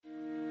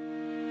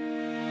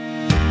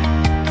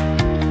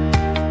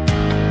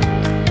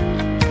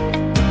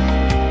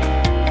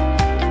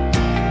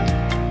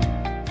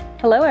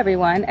Hello,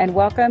 everyone, and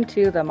welcome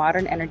to the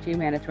Modern Energy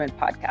Management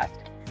Podcast.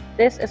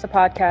 This is a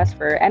podcast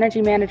for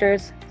energy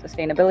managers,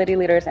 sustainability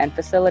leaders, and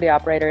facility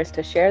operators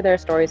to share their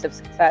stories of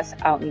success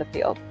out in the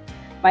field.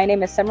 My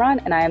name is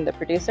Simran, and I am the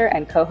producer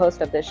and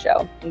co-host of this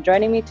show. And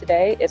joining me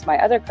today is my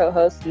other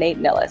co-host, Nate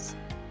Nillis.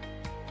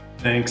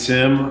 Thanks,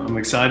 Sim. I'm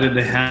excited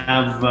to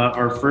have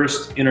our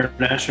first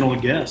international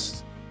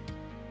guest.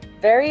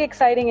 Very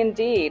exciting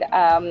indeed.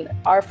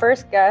 Our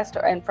first guest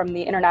and from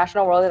the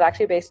international world is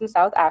actually based in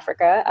South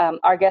Africa.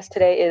 Our guest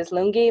today is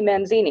Lungi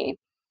Manzini.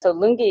 So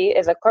Lungi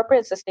is a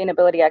corporate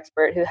sustainability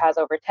expert who has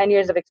over 10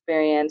 years of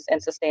experience in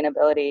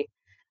sustainability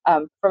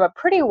from a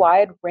pretty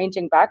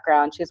wide-ranging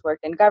background. She's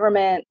worked in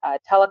government,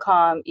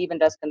 telecom, even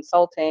does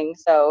consulting.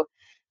 So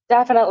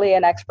definitely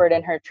an expert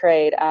in her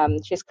trade.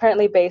 She's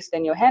currently based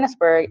in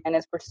Johannesburg and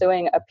is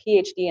pursuing a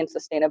PhD in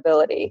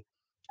sustainability.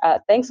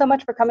 Thanks so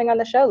much for coming on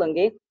the show,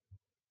 Lungi.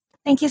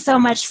 Thank you so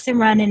much,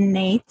 Simran and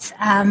Nate.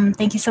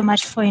 Thank you so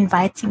much for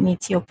inviting me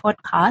to your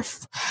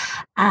podcast.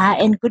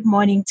 And good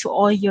morning to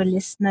all your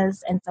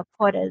listeners and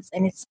supporters.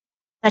 And it's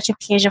such a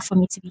pleasure for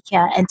me to be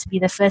here and to be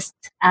the first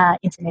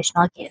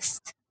international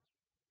guest.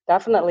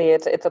 Definitely.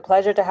 It's a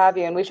pleasure to have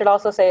you. And we should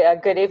also say a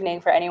good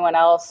evening for anyone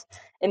else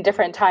in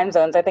different time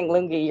zones. I think,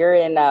 Lungi, you're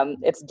in,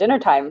 it's dinner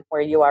time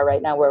where you are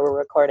right now, where we're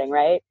recording,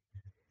 right?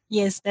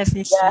 Yes,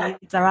 definitely. Yeah.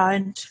 It's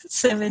around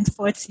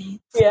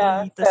 7:40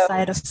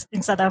 side of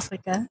in South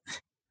Africa.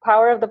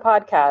 Power of the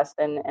podcast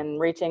and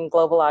reaching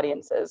global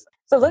audiences.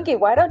 So Lungi,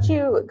 why don't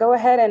you go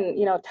ahead and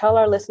tell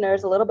our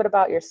listeners a little bit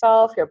about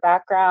yourself, your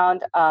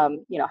background,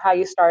 how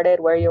you started,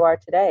 where you are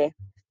today.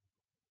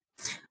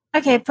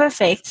 Okay,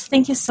 perfect.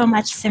 Thank you so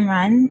much,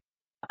 Simran.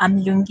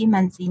 I'm Lungi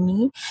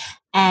Manzini,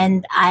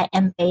 and I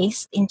am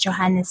based in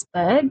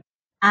Johannesburg.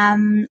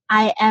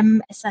 I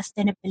am a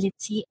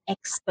sustainability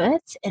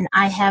expert, and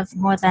I have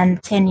more than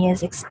 10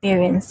 years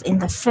experience in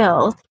the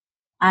field.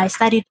 I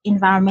studied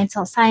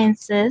environmental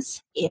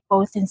sciences,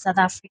 both in South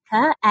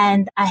Africa,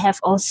 and I have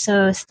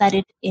also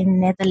studied in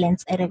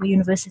Netherlands at a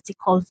university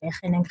called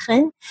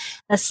enegry.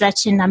 That's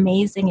such an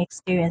amazing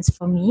experience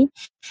for me.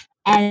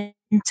 And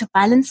to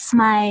balance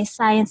my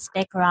science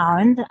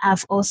background,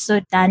 I've also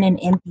done an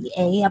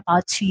MBA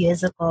about 2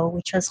 years ago,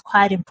 which was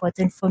quite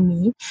important for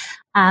me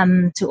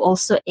to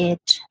also add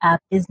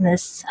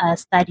business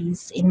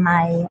studies in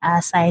my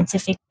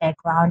scientific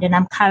background. And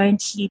I'm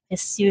currently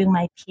pursuing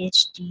my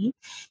PhD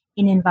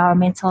in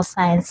environmental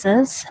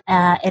sciences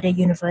at a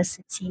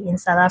university in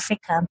South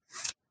Africa.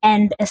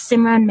 And as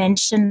Simran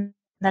mentioned,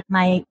 that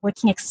my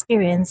working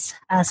experience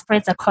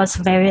spreads across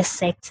various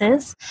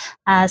sectors.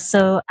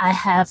 So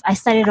I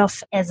started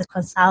off as a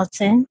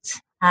consultant.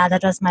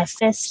 That was my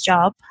first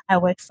job. I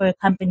worked for a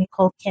company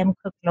called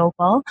Chemco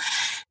Global,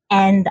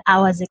 and I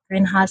was a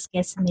greenhouse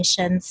gas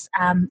emissions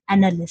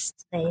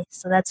analyst there.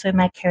 So that's where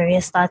my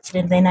career started.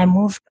 And then I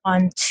moved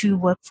on to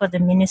work for the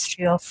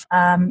Ministry of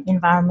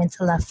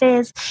Environmental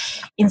Affairs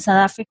in South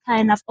Africa.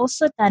 And I've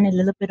also done a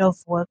little bit of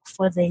work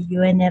for the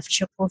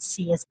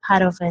UNFCCC as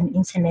part of an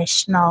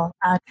international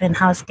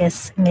greenhouse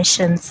gas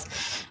emissions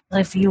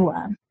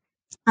reviewer.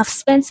 I've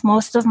spent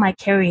most of my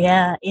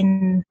career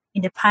in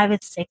the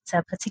private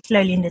sector,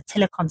 particularly in the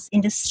telecoms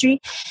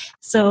industry.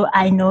 So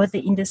I know the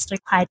industry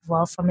quite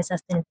well from a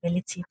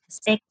sustainability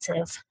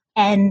perspective.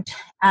 And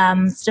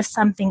it's just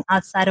something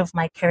outside of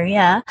my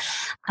career.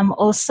 I'm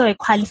also a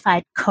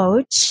qualified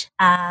coach,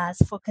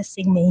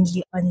 focusing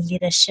mainly on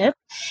leadership.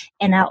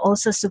 And I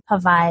also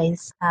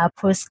supervise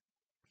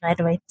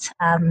postgraduate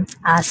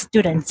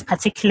students,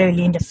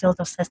 particularly in the field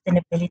of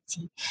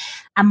sustainability.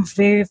 I'm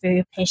very,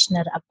 very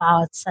passionate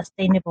about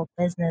sustainable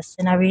business,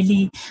 and I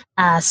really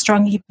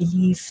strongly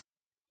believe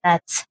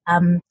that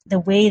the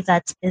way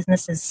that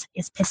business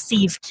is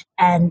perceived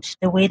and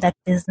the way that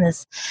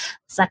business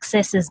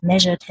success is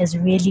measured has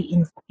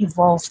really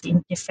evolved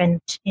in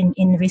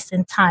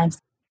recent times.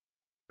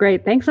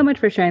 Great. Thanks so much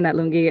for sharing that,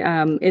 Lungi.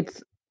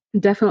 It's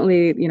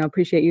definitely,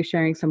 appreciate you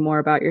sharing some more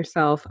about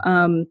yourself.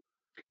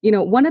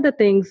 One of the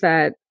things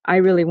that I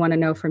really want to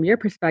know from your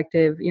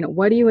perspective,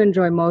 what do you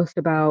enjoy most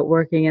about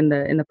working in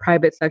the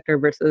private sector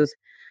versus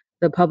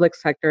the public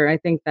sector? I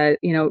think that,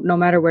 no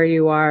matter where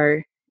you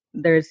are,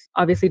 there's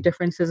obviously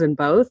differences in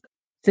both.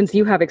 Since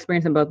you have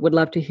experience in both, would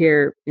love to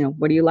hear,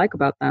 what do you like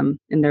about them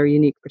in their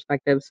unique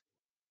perspectives?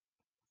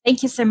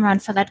 Thank you,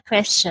 Simran, for that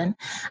question.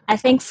 I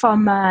think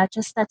from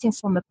just starting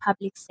from a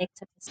public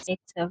sector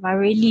perspective, I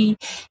really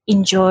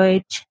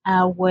enjoyed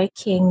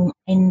working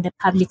in the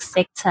public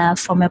sector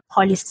from a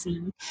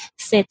policy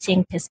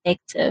setting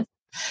perspective.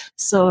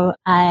 So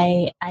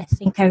I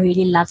think I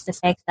really love the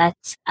fact that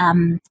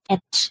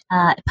at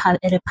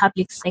a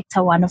public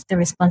sector, one of the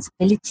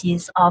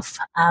responsibilities of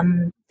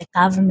the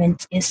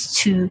government is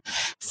to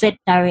set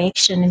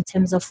direction in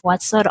terms of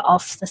what sort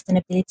of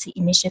sustainability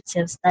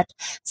initiatives that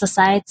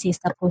society is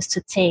supposed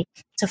to take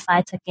to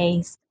fight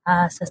against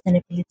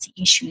sustainability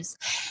issues.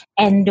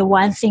 And the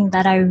one thing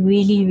that I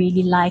really,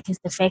 really like is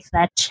the fact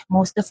that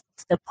most of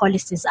the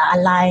policies are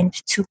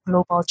aligned to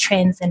global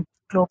trends and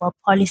global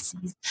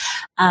policies.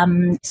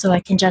 So I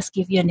can just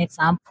give you an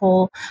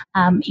example.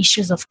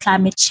 Issues of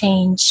climate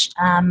change,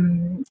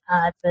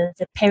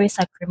 the Paris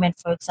Agreement,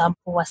 for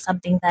example, was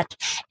something that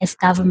as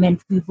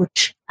government we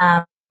would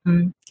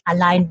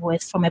align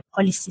with from a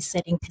policy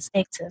setting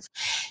perspective.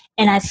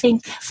 And I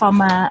think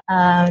from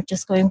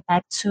just going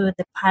back to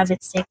the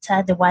private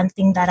sector, the one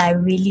thing that I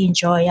really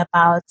enjoy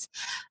about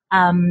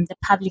the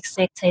public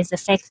sector is the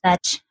fact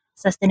that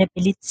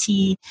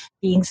sustainability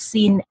being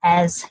seen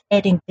as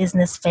adding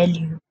business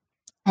value.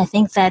 I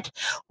think that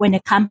when a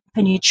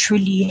company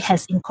truly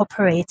has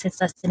incorporated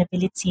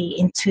sustainability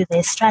into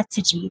their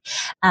strategy,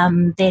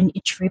 then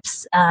it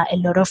reaps a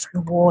lot of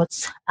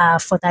rewards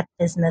for that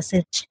business.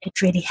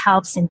 It really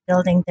helps in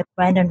building the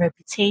brand and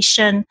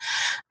reputation.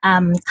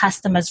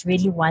 Customers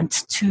really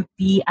want to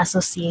be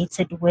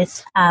associated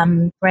with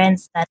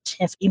brands that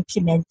have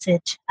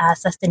implemented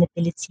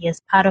sustainability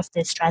as part of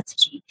their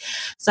strategy.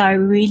 So I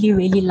really,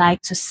 really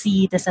like to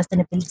see the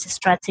sustainability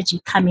strategy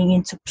coming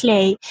into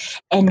play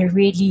and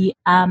really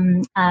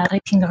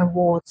reaping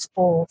rewards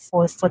for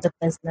the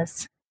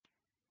business.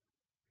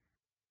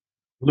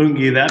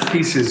 Lungi, that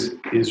piece is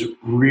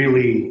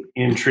really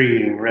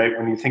intriguing, right?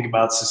 When you think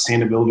about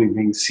sustainability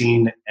being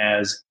seen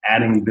as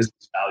adding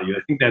business value,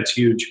 I think that's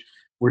huge.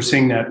 We're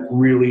seeing that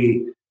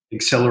really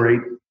accelerate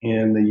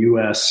in the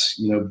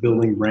U.S.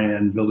 Building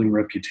brand, building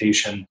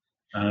reputation.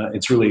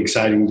 It's really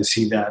exciting to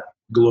see that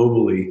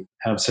globally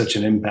have such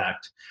an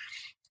impact.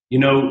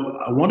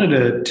 I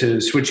wanted to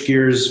switch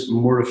gears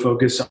more to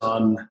focus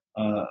on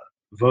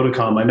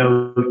Vodacom. I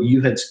know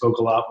you had spoke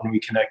a lot when we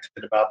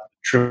connected about the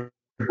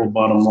triple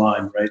bottom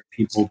line, right?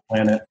 People,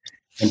 planet,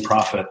 and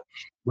profit.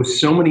 With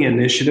so many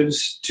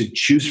initiatives to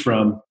choose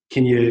from,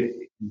 can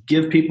you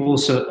give people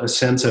a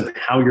sense of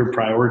how you're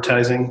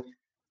prioritizing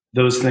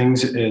those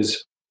things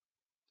as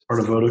part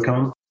of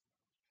Vodacom?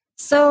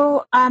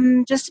 So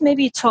just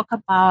maybe talk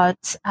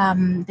about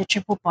the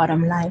triple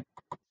bottom line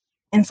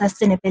and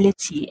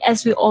sustainability.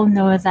 As we all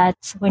know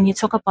that when you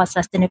talk about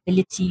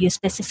sustainability, you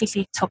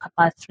specifically talk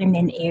about three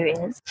main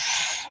areas.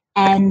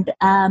 And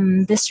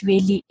this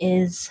really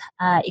is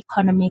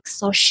economic,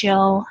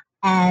 social,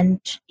 and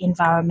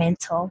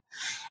environmental.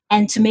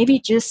 And to maybe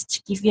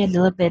just give you a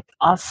little bit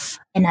of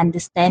an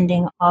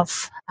understanding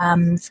of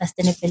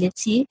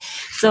sustainability.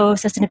 So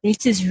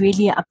sustainability is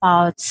really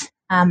about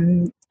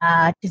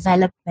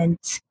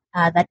development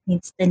that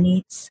meets the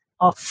needs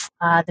of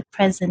the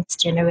present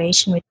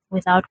generation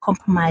without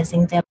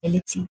compromising the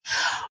ability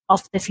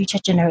of the future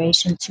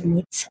generation to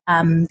meet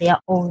their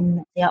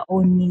own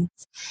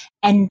needs.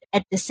 And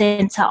at the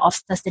center of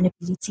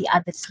sustainability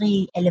are the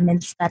three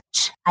elements that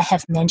I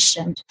have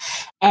mentioned.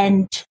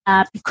 And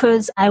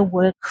because I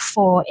work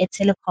for a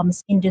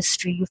telecoms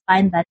industry, you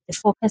find that the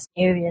focus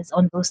areas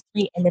on those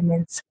three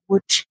elements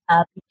would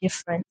be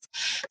different.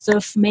 So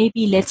if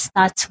maybe let's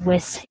start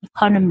with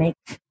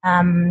the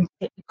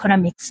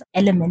economics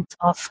element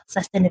of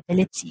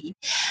sustainability.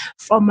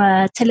 From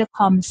a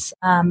telecoms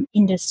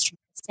industry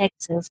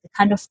perspective, the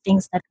kind of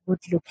things that we'd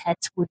look at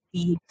would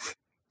be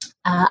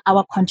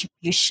our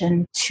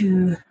contribution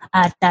to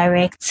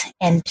direct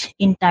and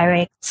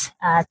indirect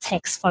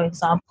tax, for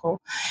example.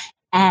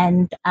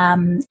 And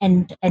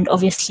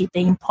obviously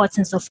the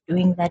importance of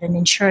doing that and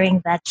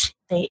ensuring that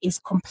there is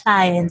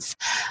compliance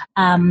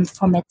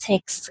from a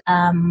tax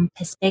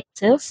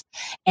perspective,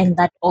 and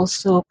that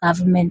also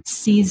government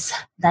sees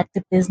that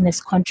the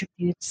business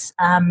contributes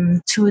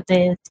to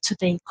the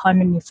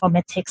economy from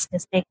a tax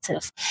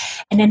perspective.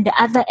 And then the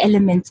other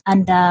element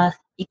under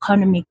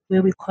economic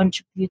where we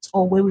contribute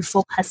or where we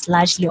focus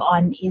largely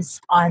on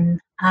is on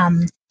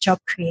job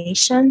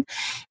creation.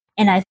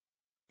 And I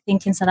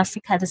think in South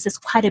Africa, this is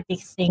quite a big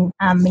thing,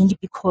 mainly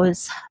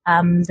because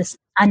this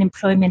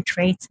unemployment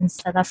rate in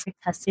South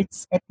Africa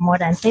sits at more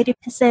than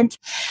 30%.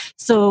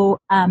 So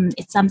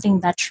it's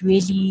something that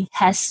really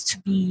has to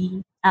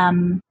be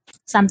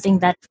something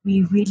that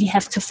we really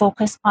have to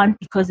focus on,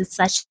 because it's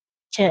such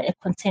a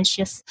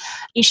contentious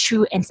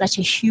issue and such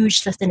a huge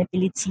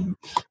sustainability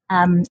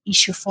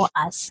issue for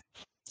us.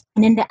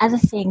 And then the other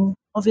thing,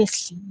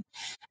 obviously,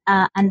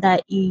 under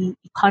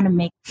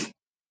economic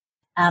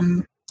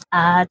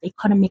the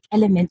economic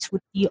element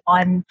would be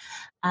on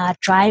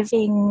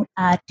driving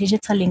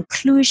digital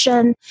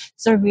inclusion.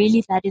 So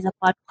really that is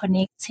about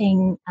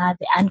connecting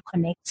the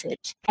unconnected.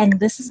 And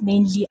this is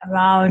mainly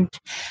around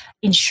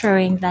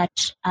ensuring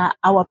that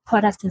our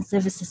products and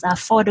services are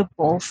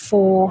affordable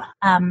for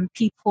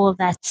people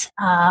that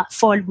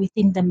fall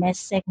within the mass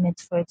segment,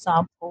 for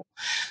example.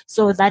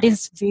 So that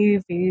is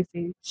very, very,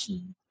 very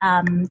key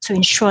to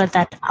ensure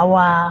that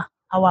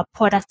our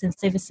products and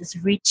services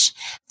reach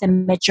the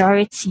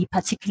majority,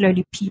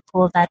 particularly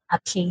people that are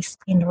placed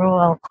in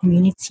rural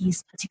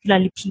communities,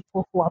 particularly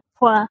people who are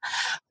poor,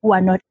 who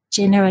are not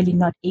generally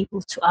not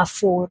able to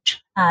afford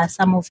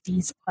some of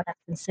these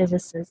products and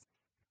services.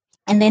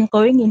 And then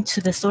going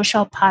into the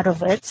social part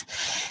of it,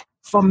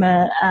 from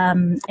a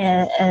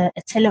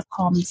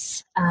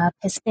telecoms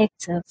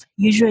perspective,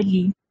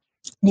 usually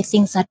the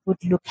things that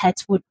would look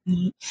at would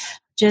be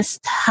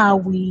just how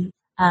we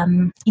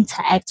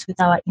interact with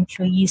our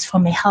employees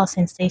from a health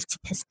and safety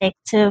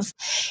perspective.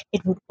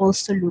 It would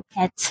also look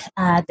at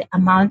the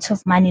amount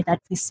of money that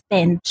we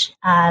spend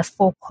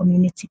for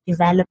community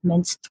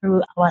development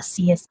through our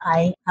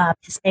CSI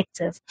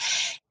perspective.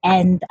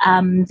 And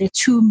the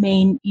two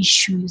main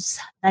issues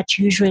that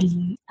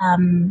usually,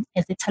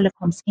 as the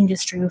telecoms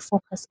industry, we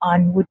focus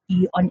on would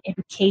be on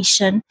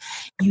education,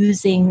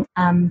 using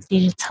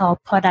digital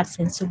products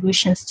and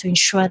solutions to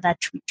ensure that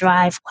we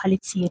drive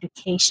quality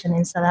education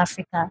in South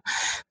Africa.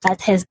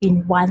 That has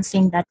been one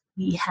thing that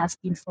we have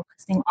been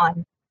focusing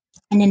on.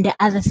 And then the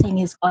other thing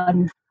is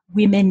on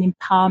women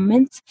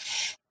empowerment.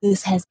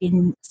 This has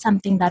been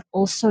something that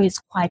also is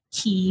quite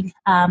key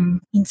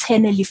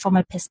internally from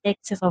a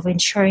perspective of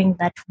ensuring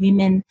that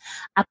women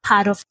are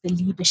part of the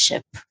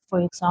leadership,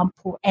 for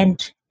example,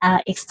 and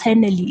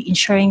externally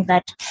ensuring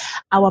that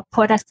our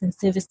products and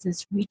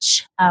services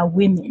reach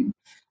women.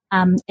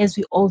 As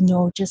we all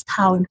know, just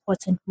how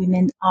important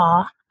women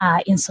are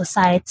in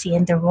society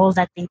and the role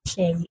that they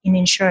play in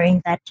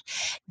ensuring that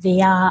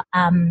their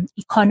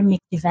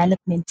economic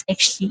development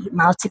actually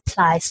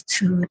multiplies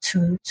to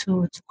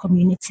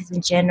communities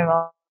in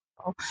general.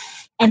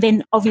 And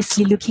then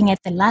obviously looking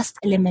at the last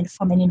element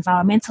from an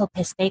environmental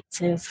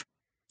perspective,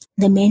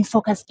 the main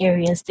focus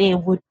areas there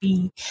would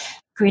be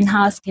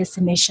greenhouse gas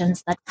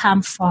emissions that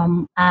come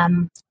from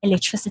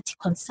electricity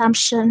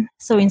consumption.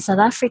 So in South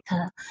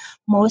Africa,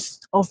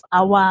 most of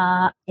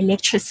our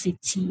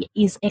electricity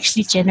is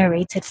actually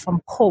generated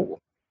from coal.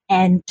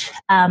 And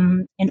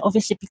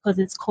obviously because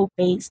it's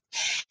coal-based,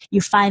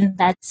 you find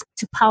that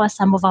to power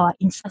some of our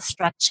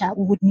infrastructure,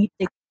 we would need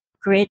the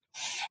grid,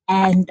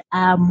 and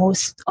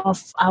most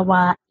of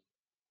our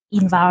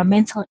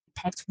environmental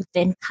impact would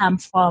then come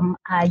from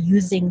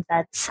using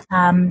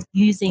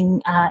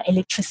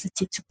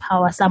electricity to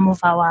power some of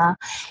our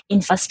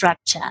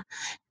infrastructure.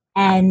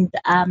 And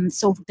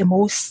so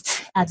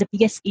the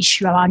biggest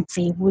issue around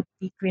there would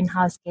be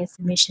greenhouse gas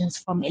emissions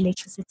from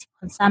electricity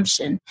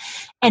consumption.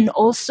 And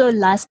also,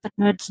 last but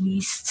not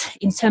least,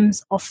 in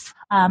terms of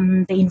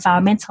the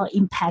environmental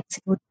impact,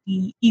 it would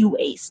be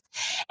e-waste.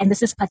 And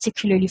this is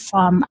particularly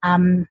from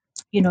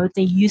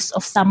the use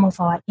of some of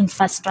our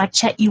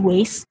infrastructure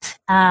e-waste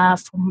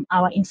from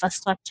our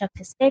infrastructure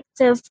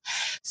perspective.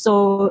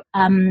 So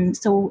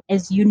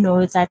as you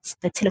know, that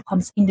the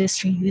telecoms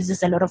industry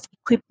uses a lot of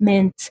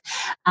equipment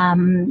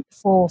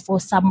for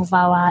some of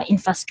our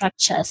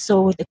infrastructure.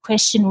 So the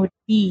question would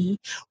be,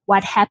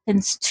 what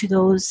happens to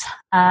those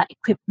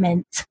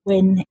equipment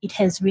when it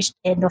has reached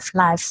end of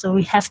life? So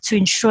we have to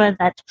ensure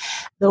that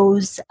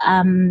those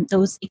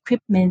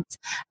equipment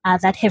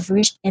that have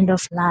reached end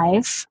of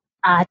life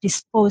are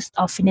disposed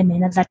of in a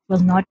manner that will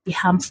not be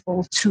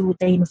harmful to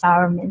the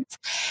environment.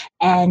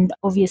 And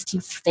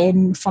obviously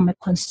then from a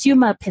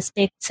consumer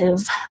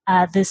perspective,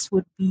 this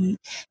would be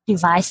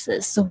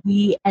devices. So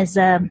we as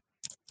a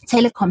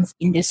telecoms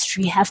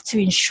industry have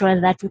to ensure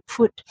that we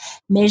put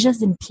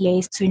measures in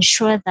place to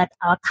ensure that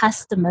our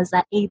customers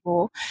are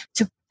able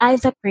to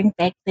either bring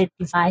back their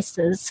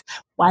devices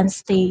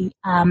once it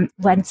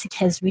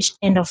has reached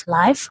end of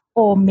life,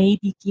 or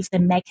maybe give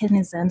them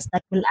mechanisms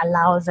that will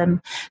allow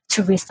them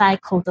to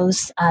recycle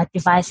those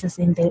devices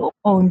in their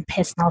own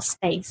personal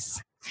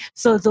space.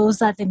 So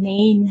those are the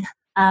main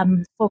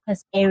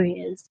focus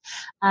areas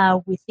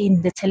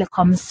within the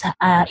telecoms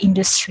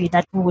industry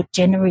that we would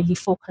generally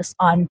focus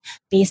on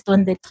based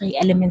on the three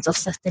elements of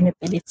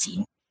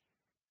sustainability.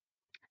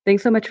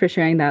 Thanks so much for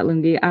sharing that,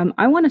 Lungi.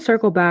 I want to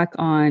circle back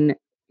on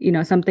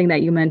something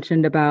that you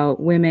mentioned about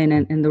women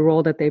and the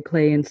role that they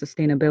play in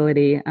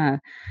sustainability.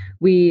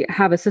 We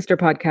have a sister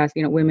podcast,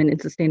 Women in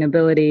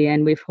Sustainability,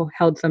 and we've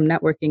held some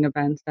networking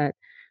events that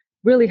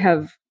really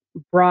have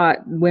brought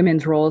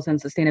women's roles in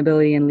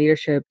sustainability and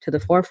leadership to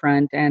the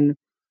forefront. And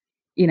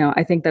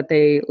I think that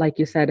they, like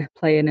you said,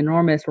 play an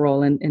enormous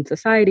role in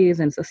societies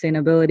and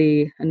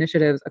sustainability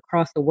initiatives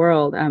across the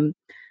world.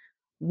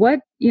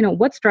 What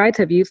strides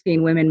have you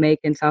seen women make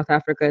in South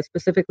Africa,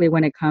 specifically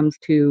when it comes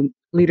to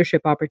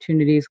leadership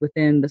opportunities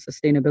within the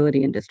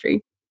sustainability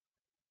industry?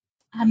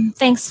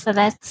 Thanks for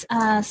that,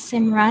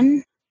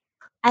 Simran.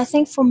 I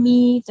think for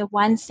me, the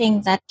one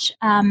thing that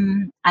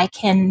I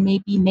can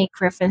maybe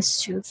make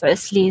reference to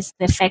firstly is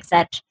the fact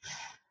that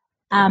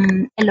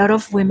a lot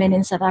of women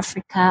in South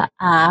Africa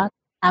are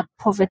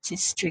poverty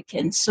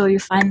stricken. So you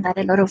find that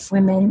a lot of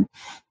women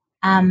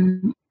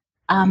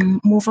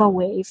move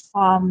away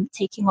from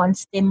taking on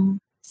STEM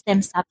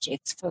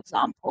subjects, for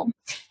example.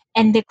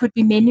 And there could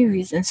be many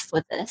reasons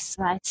for this,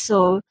 right?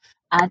 So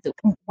the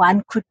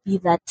one could be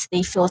that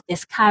they feel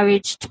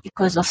discouraged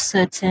because of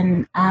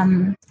certain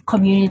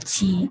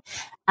community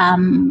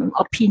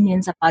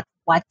opinions about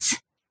what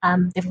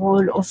the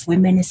role of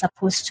women is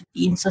supposed to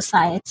be in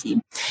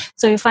society.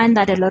 So you find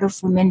that a lot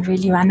of women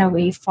really run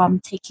away from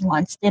taking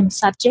on STEM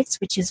subjects,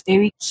 which is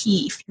very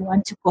key if you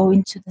want to go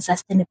into the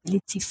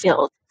sustainability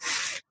field.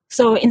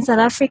 So in South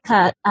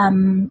Africa,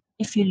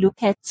 if you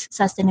look at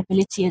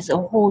sustainability as a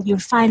whole, you'll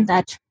find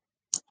that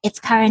it's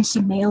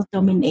currently male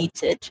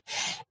dominated,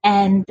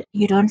 and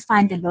you don't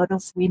find a lot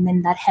of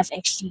women that have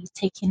actually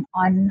taken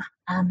on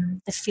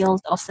the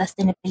field of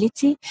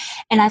sustainability.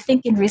 And I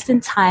think in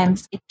recent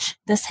times,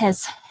 this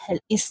is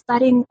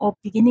starting or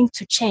beginning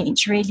to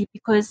change, really,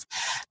 because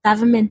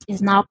government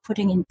is now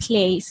putting in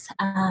place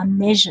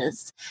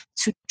measures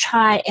to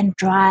try and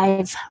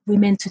drive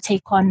women to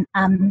take on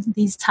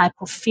these type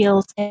of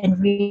fields and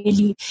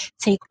really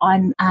take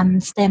on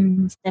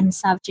STEM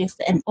subjects.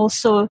 And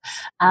also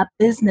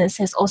business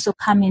has also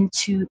come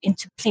into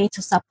play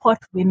to support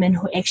women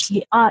who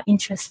actually are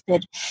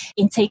interested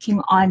in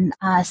taking on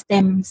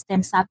STEM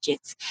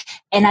subjects.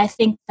 And I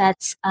think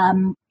that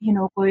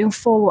going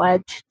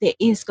forward, there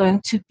is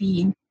going to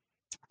be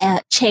a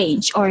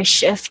change or a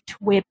shift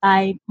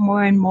whereby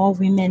more and more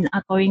women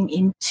are going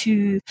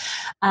into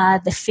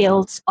the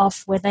fields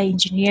of whether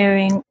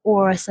engineering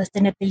or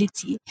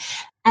sustainability.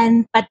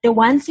 But the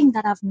one thing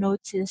that I've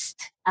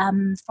noticed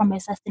from a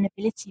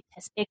sustainability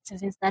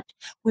perspective is that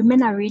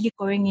women are really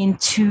going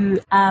into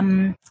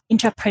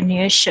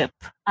entrepreneurship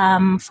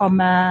from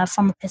a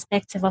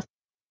perspective of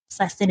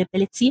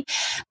sustainability,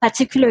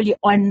 particularly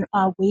on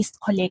waste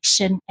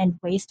collection and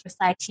waste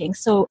recycling.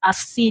 So I've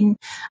seen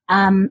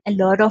a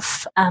lot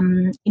of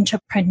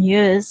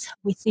entrepreneurs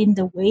within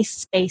the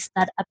waste space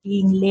that are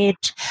being led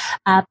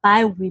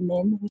by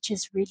women, which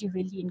is really,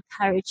 really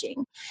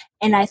encouraging.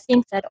 And I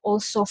think that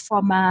also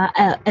from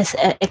a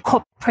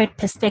corporate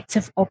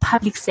perspective or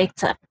public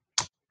sector,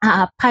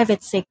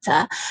 private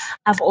sector,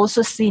 I've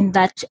also seen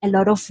that a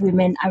lot of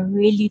women are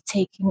really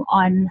taking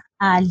on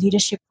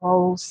leadership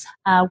roles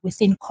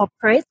within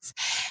corporates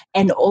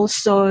and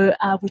also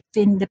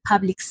within the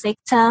public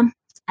sector.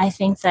 I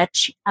think that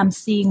I'm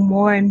seeing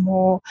more and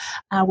more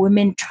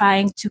women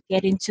trying to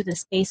get into the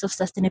space of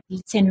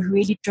sustainability and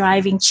really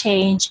driving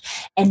change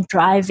and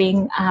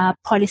driving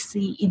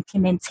policy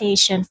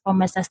implementation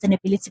from a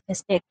sustainability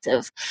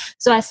perspective.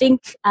 So I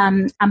think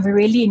I'm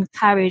really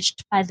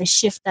encouraged by the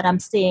shift that I'm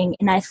seeing,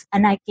 and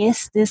I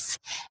guess this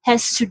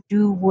has to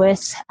do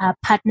with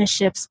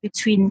partnerships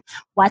between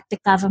what the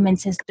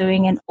government is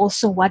doing and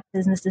also what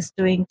business is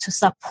doing to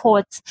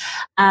support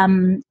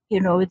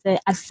the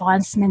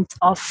advancement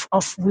of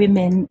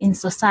women in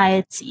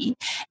society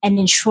and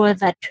ensure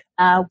that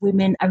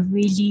women are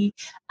really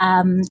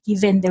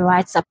given the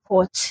right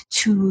support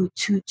to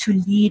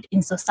lead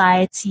in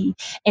society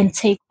and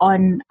take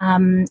on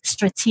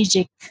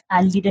strategic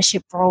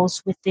leadership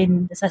roles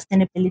within the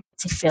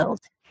sustainability field.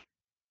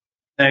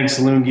 Thanks,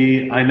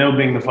 Lungi. I know,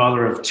 being the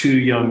father of two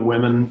young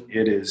women,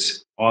 it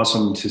is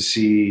awesome to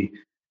see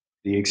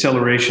the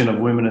acceleration of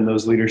women in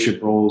those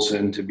leadership roles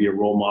and to be a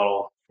role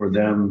model for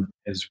them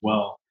as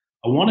well.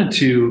 I wanted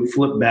to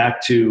flip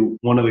back to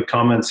one of the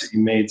comments that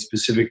you made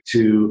specific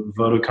to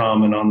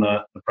Vodacom and on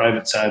the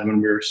private side when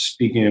we were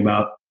speaking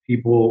about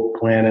people,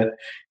 planet,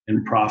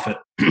 and profit.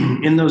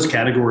 In those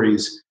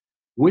categories,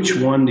 which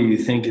one do you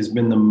think has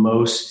been the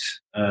most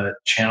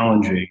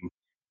challenging?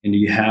 And do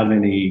you have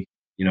any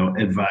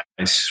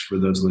advice for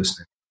those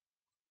listening?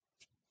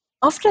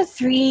 Of the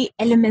three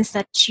elements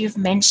that you've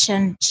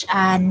mentioned,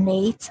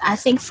 Nate, I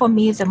think for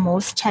me the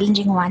most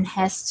challenging one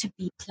has to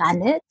be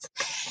planet.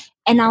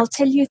 And I'll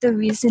tell you the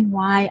reason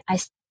why I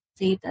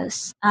say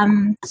this.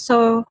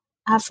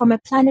 From a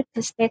planet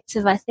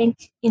perspective, I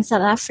think in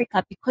South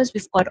Africa, because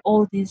we've got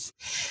all these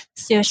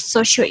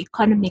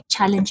socio-economic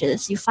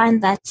challenges, you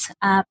find that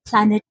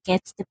planet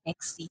gets the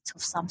backseat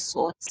of some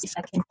sort, if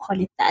I can call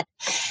it that.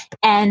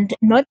 And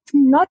not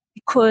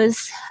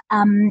because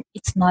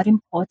it's not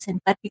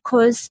important, but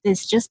because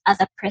there's just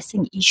other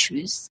pressing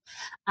issues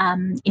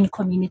in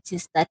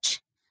communities that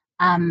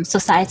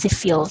society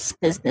feels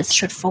business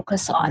should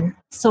focus on.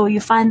 So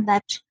you find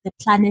that the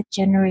planet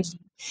generally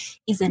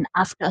is an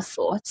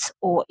afterthought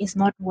or is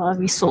not well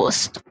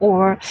resourced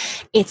or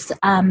it's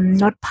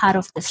not part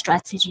of the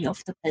strategy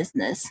of the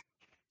business.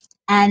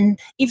 And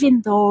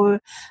even though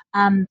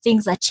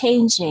things are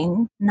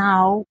changing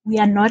now, we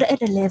are not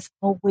at a level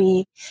where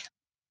we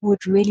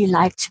would really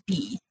like to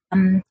be,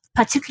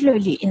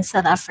 particularly in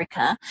South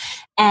Africa.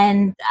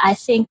 And I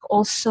think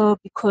also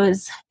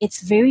because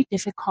it's very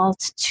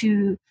difficult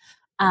to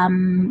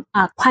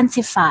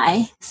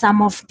quantify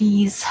some of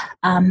these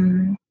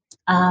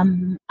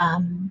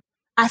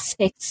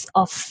aspects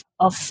of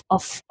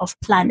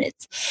planet.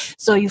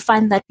 So you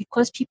find that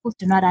because people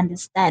do not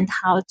understand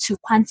how to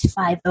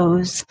quantify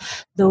those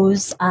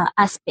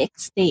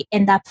aspects, they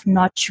end up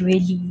not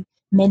really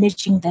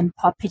managing them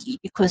properly.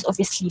 Because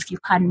obviously, if you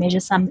can't measure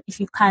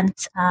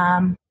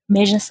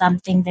measure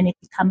something, then it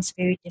becomes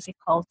very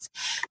difficult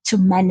to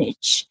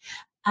manage.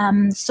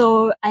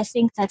 So I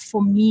think that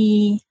for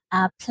me,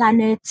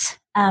 planet,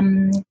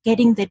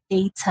 getting the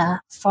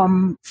data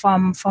from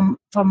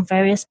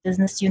various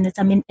business units.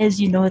 I mean,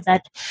 as you know,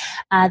 that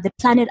the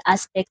planet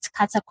aspect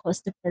cuts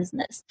across the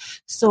business.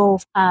 So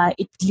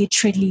it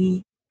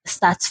literally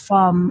starts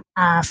from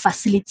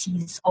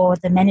facilities or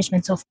the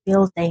management of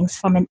buildings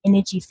from an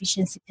energy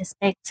efficiency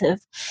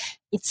perspective.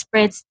 It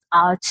spreads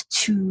out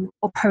to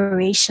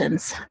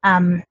operations.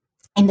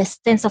 in the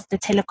sense of the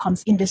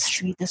telecoms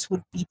industry, this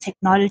would be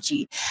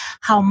technology,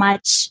 how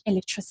much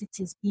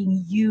electricity is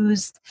being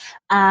used.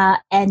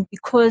 And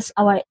because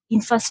our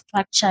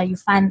infrastructure, you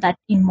find that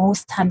in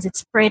most times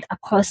it's spread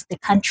across the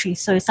country.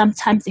 So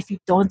sometimes if you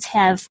don't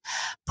have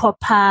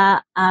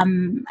proper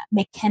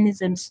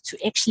mechanisms to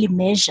actually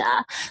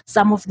measure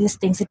some of these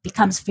things, it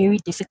becomes very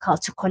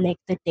difficult to collect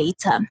the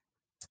data.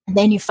 And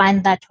then you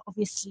find that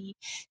obviously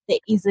there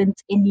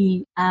isn't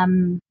any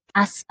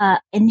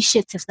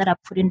initiatives that are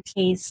put in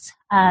place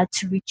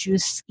to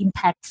reduce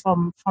impact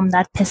from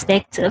that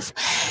perspective.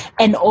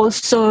 And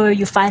also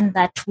you find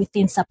that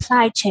within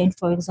supply chain,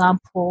 for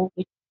example,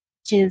 which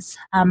is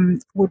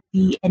would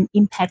be an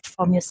impact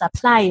from your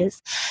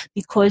suppliers,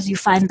 because you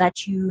find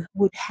that you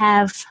would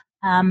have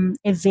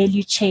a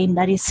value chain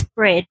that is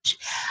spread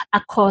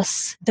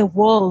across the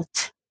world.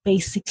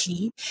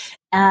 Basically,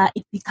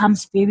 it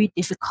becomes very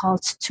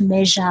difficult to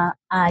measure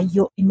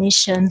your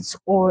emissions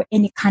or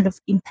any kind of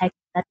impact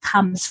that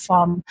comes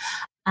from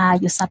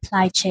your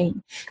supply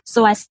chain.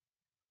 So I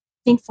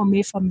think for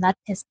me, from that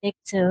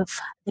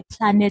perspective, the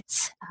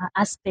planet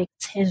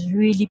aspect has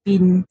really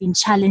been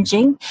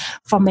challenging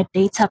from a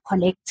data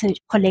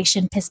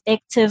collection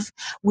perspective,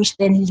 which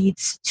then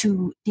leads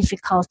to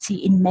difficulty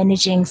in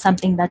managing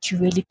something that you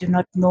really do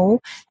not know,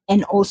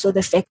 and also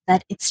the fact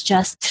that it's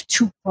just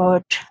too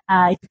broad.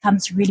 It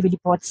becomes really, really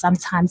broad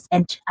sometimes,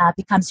 and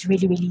becomes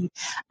really, really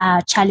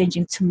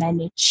challenging to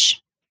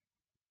manage.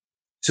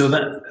 So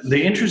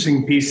the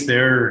interesting piece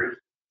there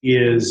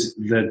is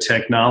the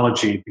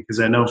technology, because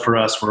I know for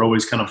us, we're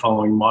always kind of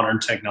following modern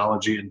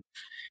technology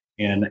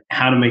and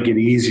how to make it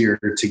easier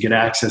to get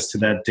access to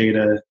that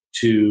data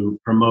to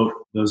promote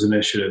those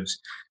initiatives.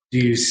 Do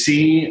you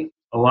see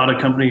a lot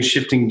of companies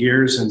shifting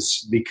gears, and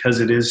because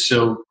it is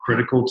so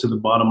critical to the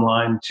bottom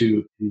line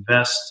to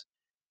invest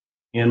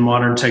in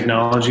modern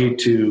technology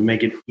to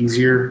make it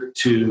easier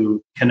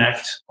to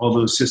connect all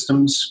those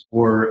systems,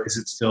 or is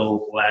it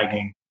still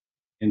lagging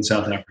in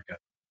South Africa?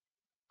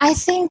 I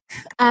think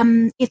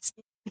it's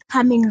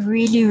becoming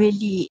really,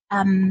 really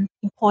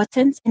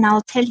important, and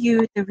I'll tell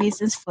you the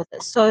reasons for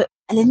this. So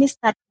let me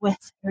start with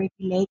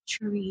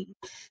regulatory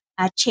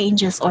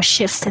changes or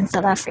shifts in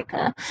South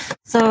Africa.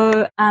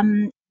 So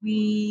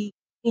we,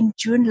 in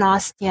June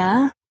last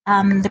year,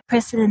 the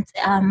president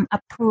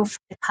approved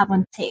the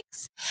carbon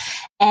tax,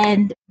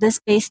 and this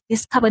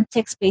carbon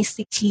tax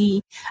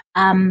basically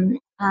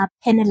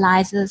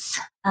penalizes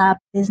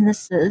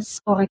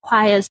businesses, or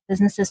requires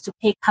businesses to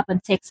pay carbon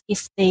tax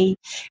if they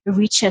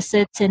reach a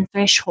certain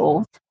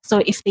threshold.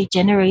 So if they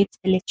generate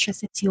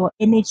electricity or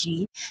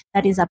energy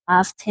that is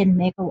above 10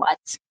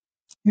 megawatts.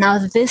 Now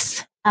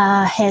this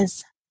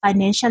has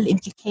financial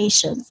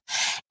implications,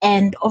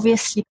 and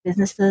obviously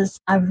businesses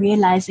are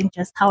realizing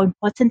just how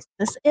important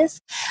this is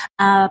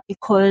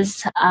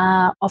because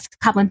of the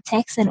carbon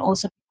tax, and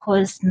also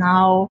because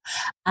now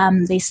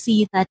they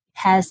see that it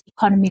has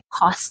economic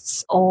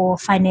costs or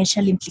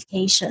financial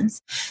implications.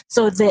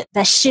 So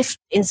the shift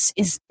is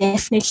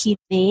definitely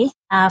there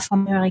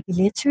from a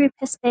regulatory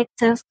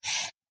perspective.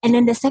 And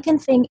then the second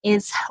thing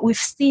is, we've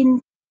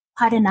seen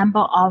quite a number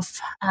of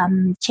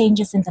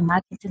changes in the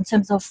market in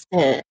terms of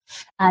the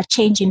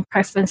change in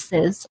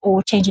preferences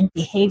or change in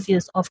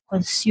behaviors of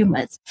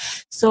consumers.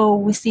 So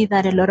we see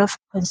that a lot of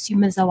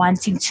consumers are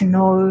wanting to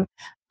know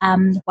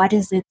what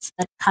is it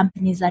that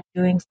companies are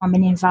doing from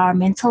an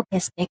environmental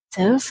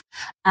perspective,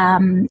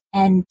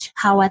 and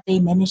how are they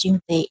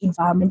managing their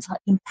environmental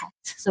impact.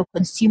 So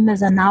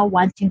consumers are now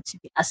wanting to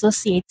be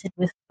associated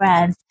with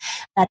brands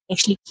that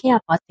actually care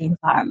about the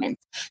environment.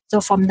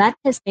 So from that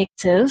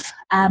perspective,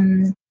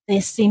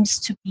 there seems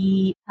to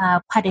be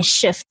quite a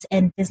shift,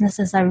 and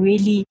businesses are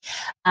really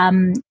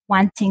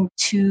wanting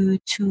to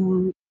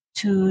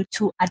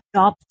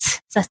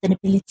adopt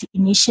sustainability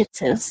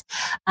initiatives,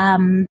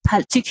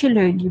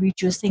 particularly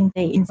reducing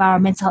the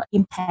environmental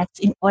impact,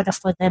 in order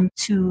for them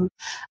to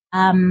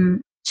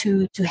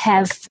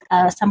have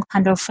some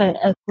kind of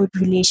a good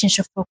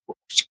relationship or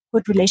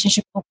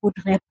good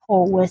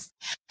rapport with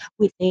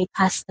their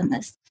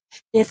customers.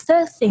 The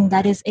third thing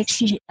that is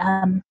actually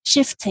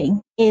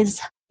shifting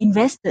is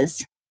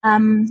investors.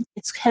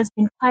 It has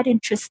been quite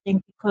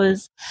interesting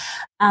because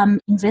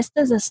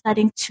investors are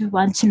starting to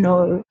want to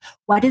know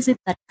what is it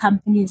that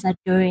companies are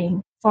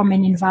doing from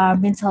an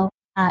environmental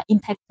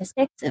impact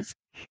perspective.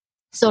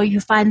 So you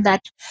find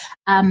that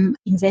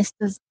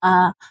investors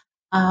are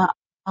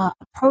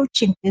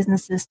approaching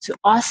businesses to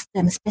ask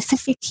them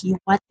specifically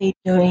what they're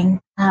doing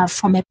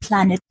from a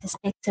planet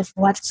perspective.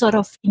 What sort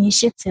of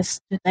initiatives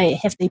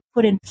have they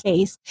put in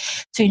place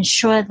to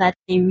ensure that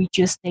they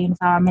reduce the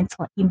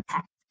environmental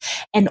impact?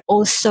 And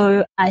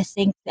also, I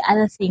think the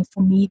other thing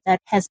for me that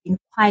has been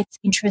quite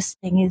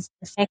interesting is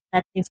the fact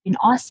that they've been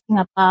asking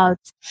about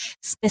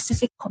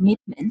specific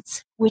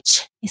commitments,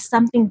 which is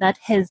something that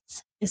is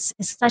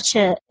such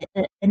an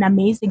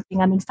amazing thing.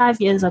 I mean, 5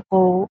 years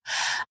ago,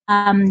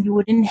 you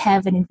wouldn't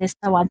have an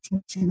investor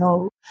wanting to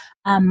know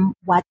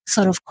what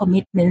sort of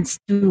commitments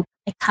does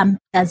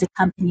a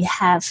company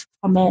have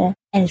from an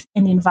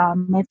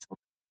environmental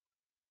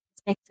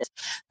perspective.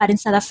 But in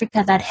South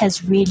Africa, that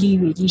has really,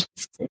 really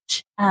shifted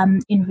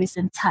in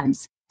recent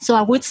times. So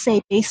I would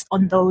say, based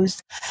on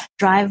those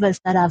drivers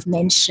that I've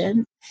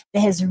mentioned,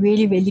 there has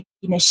really, really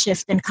been a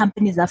shift, and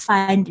companies are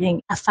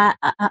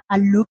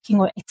looking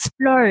or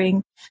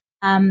exploring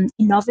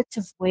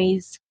innovative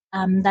ways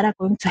that are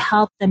going to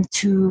help them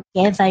to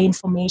gather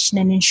information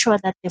and ensure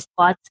that they've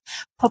got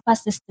proper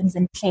systems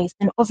in place.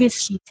 And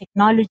obviously,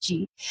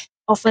 technology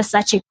offers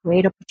such a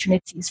great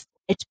opportunity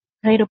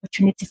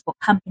for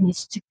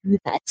companies to do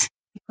that,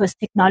 because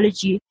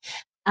technology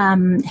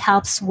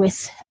helps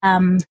with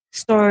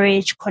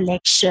storage,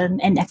 collection,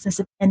 and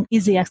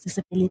easy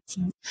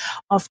accessibility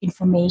of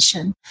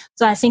information.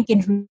 So I think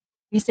in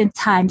recent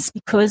times,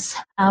 because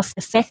of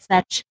the fact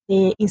that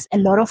there is a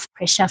lot of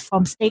pressure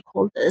from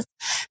stakeholders,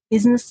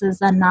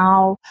 businesses are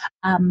now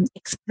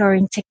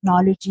exploring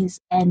technologies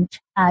and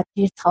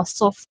digital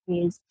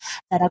softwares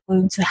that are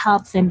going to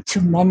help them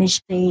to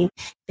manage their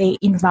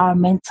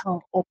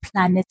environmental or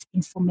planet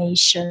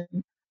information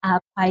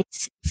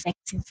quite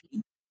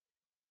effectively.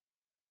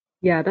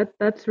 Yeah,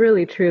 that's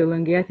really true,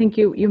 Lungi. I think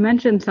you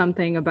mentioned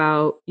something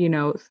about,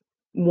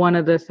 one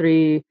of the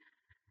three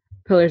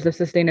pillars of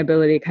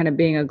sustainability kind of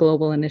being a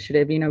global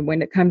initiative.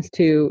 When it comes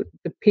to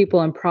the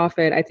people and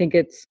profit, I think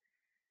it's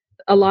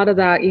a lot of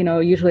that,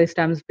 usually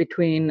stems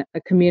between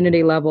a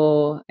community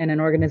level and an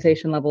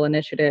organization level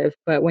initiative.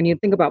 But when you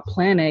think about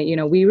planet,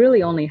 we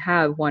really only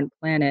have one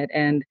planet.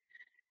 And,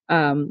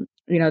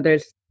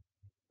 there's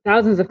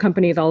thousands of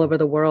companies all over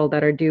the world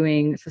that are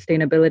doing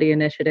sustainability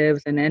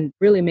initiatives and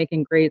really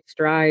making great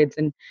strides.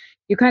 And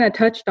you kind of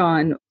touched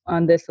on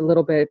this a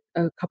little bit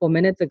a couple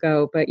minutes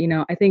ago, but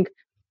I think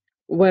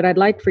what I'd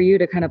like for you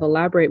to kind of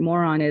elaborate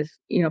more on is,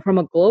 from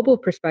a global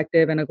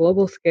perspective and a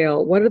global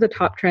scale, what are the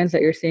top trends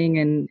that you're seeing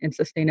in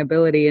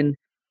sustainability? And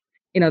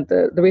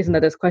the reason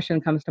that this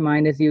question comes to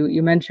mind is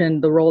you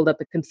mentioned the role that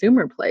the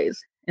consumer plays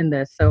in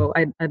this. So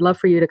I'd love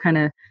for you to kind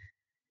of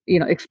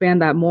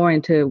expand that more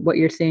into what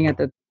you're seeing at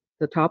the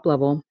top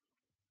level.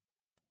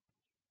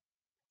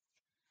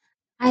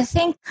 I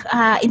think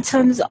in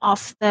terms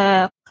of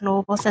the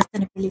global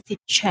sustainability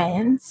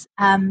trends,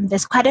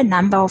 there's quite a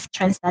number of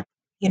trends that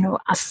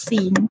I've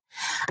seen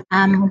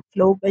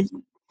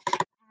globally.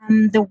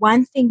 The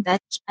one thing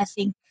that I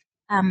think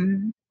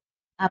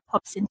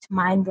pops into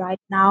mind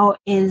right now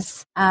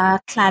is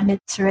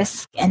climate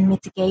risk and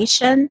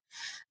mitigation.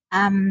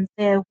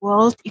 The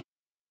World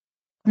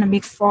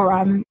Economic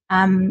Forum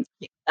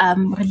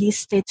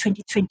released a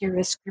 2020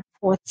 risk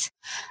report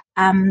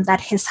that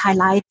has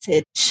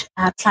highlighted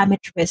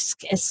climate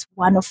risk as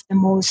one of the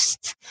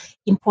most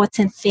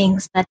important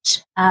things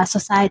that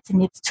society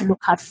needs to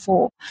look out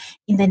for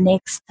in the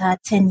next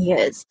 10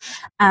 years.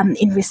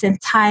 In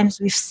recent times,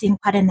 we've seen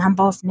quite a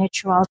number of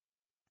natural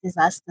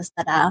disasters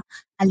that are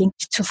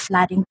linked to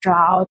flooding,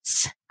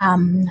 droughts,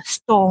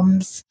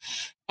 storms,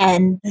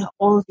 and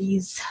all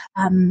these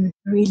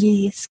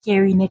really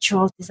scary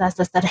natural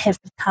disasters that have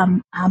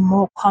become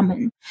more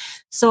common.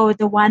 So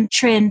the one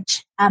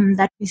trend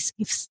that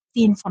we've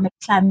seen from a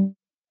climate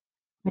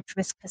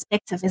risk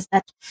perspective is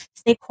that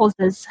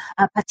stakeholders,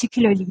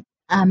 particularly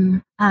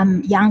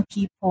young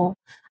people,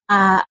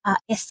 are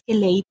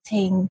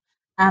escalating,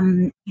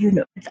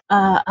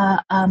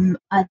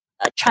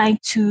 trying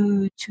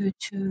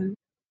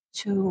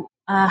to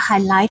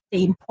highlight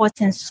the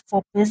importance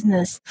for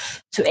business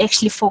to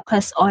actually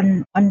focus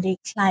on the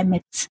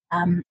climate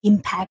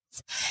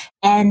impacts.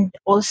 And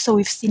also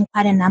we've seen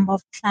quite a number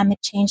of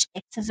climate change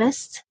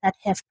activists that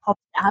have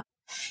popped up.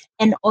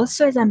 And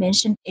also, as I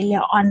mentioned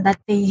earlier on, that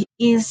there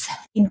is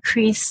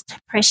increased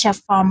pressure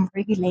from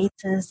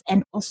regulators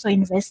and also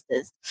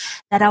investors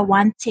that are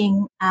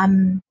wanting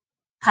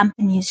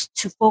companies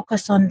to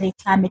focus on their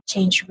climate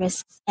change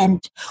risks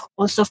and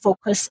also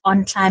focus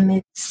on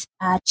climate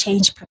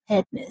change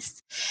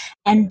preparedness.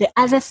 And the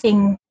other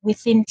thing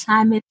within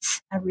climate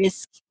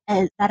risk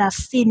that I've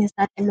seen is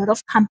that a lot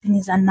of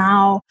companies are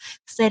now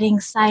setting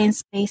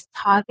science-based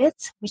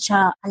targets which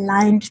are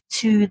aligned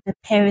to the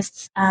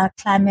Paris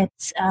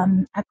Climate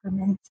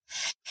Agreement.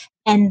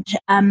 And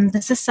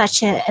this is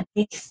such a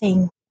big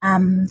thing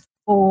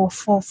for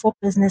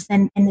business,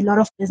 and a lot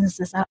of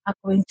businesses are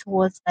going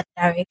towards that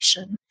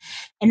direction.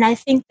 And I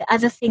think the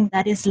other thing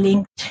that is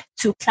linked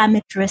to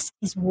climate risk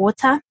is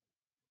water.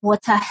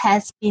 Water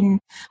has been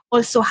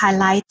also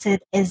highlighted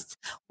as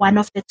one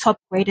of the top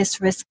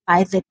greatest risks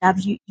by the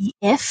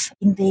WEF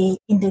in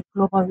the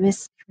global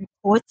risk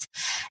report.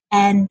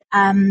 And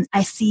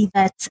I see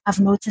that I've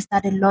noticed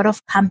that a lot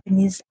of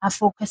companies are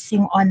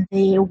focusing on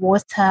the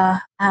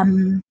water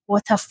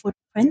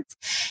footprint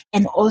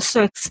and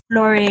also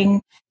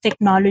exploring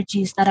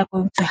technologies that are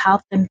going to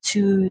help them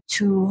to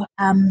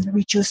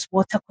reduce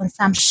water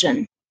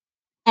consumption.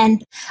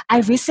 And I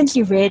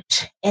recently read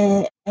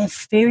a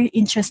very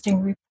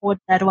interesting report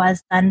that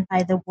was done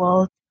by the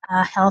World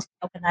Health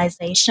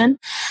Organization.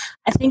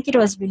 I think it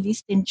was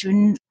released in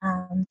June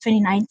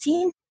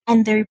 2019,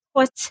 and the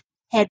report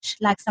had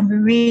like some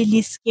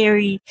really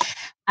scary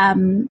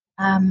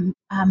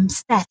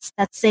stats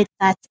that said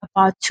that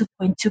about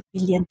 2.2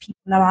 billion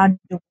people around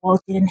the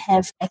world didn't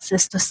have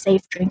access to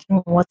safe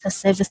drinking water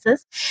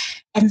services,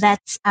 and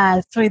that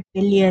 3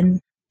 billion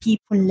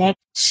people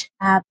lacked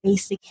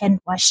basic hand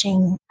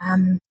washing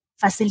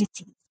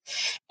facilities.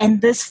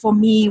 And this, for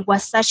me,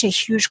 was such a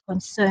huge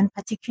concern,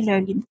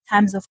 particularly in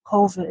times of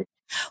COVID,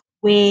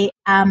 where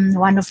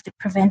one of the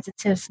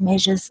preventative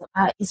measures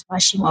is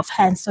washing of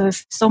hands. So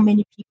if so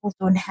many people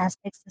don't have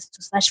access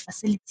to such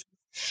facilities,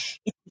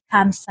 it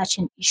becomes such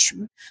an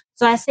issue.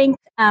 So I think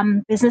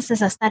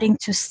businesses are starting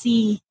to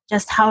see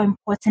just how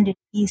important it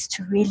is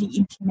to really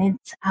implement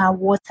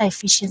water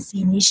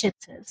efficiency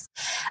initiatives,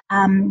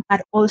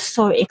 but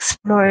also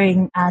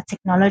exploring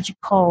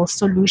technological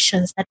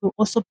solutions that will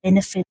also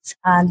benefit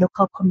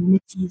local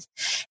communities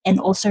and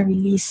also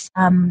release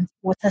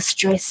water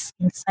stress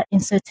in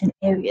certain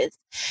areas.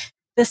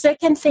 The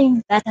second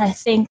thing that I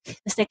think,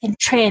 the second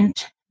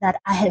trend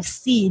that I have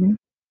seen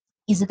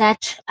is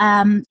that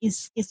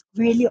is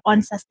really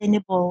on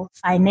sustainable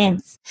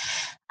finance.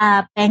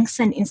 Banks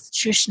and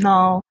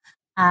institutional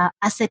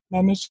asset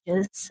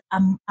managers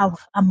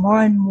are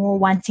more and more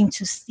wanting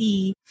to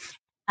see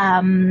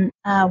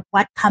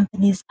what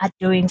companies are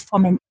doing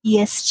from an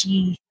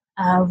ESG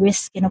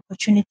risk and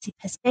opportunity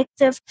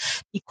perspective,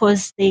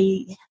 because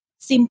they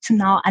seem to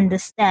now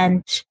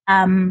understand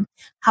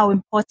how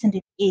important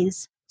it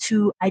is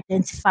to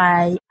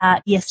identify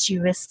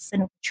ESG risks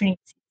and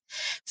opportunities.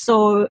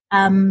 So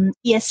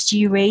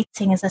ESG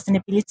rating and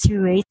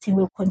sustainability rating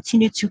will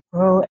continue to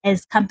grow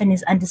as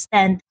companies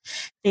understand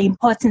the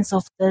importance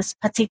of this,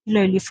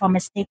 particularly from a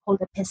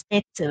stakeholder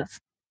perspective.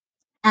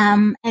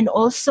 And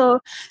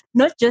also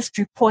not just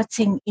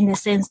reporting in the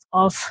sense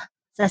of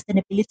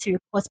sustainability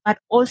reports, but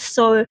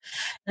also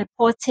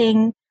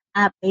reporting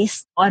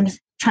based on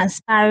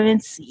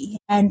transparency,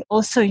 and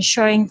also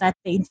ensuring that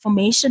the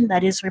information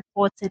that is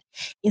reported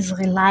is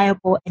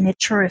reliable and a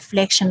true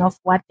reflection of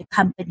what the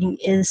company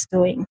is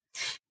doing.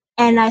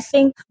 And I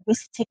think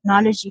with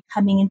technology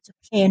coming into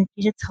play and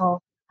digital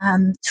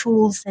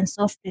tools and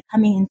software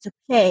coming into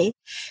play,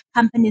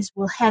 companies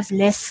will have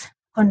less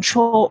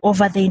control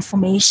over the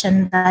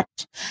information that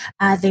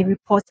they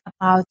report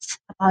about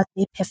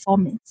their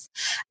performance,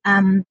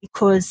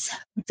 because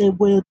there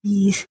will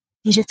be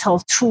digital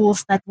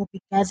tools that will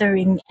be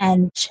gathering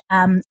and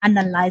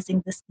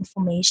analyzing this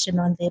information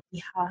on their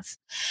behalf.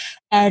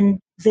 And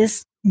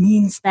this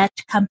means that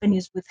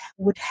companies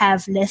would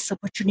have less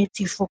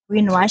opportunity for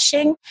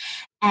greenwashing.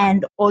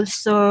 And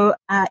also,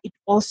 it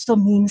also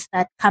means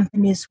that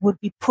companies would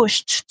be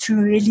pushed to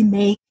really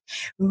make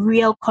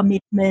real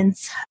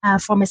commitments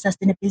from a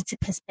sustainability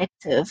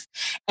perspective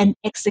and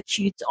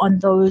execute on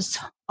those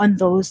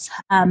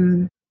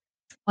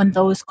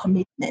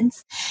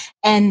commitments.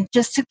 And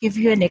just to give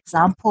you an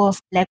example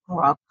of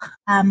BlackRock,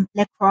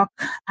 BlackRock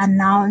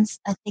announced,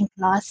 I think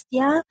last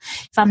year,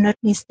 if I'm not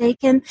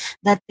mistaken,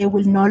 that they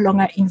will no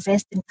longer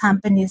invest in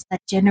companies that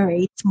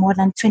generate more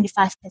than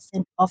 25%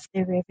 of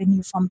their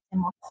revenue from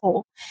thermal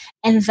coal.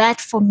 And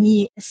that, for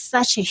me, is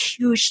such a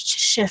huge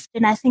shift.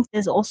 And I think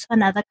there's also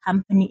another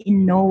company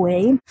in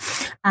Norway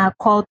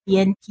called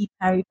BNP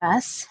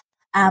Paribas,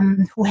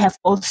 who have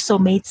also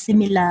made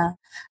similar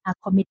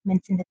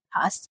commitments in the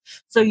past.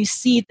 So you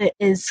see there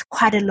is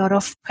quite a lot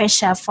of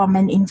pressure from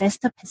an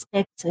investor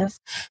perspective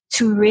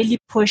to really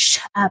push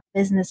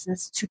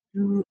businesses to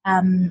do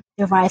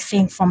the right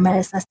thing from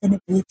a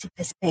sustainability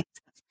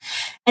perspective.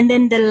 And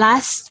then the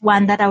last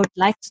one that I would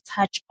like to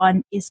touch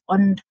on is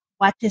on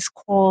what is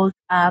called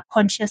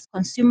conscious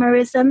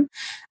consumerism.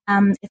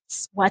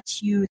 It's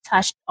what you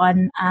touched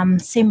on,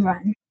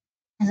 Simran,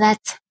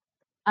 that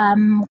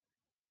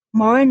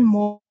more and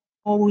more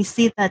we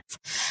see that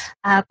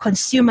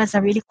consumers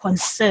are really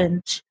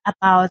concerned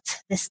about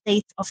the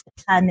state of the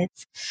planet,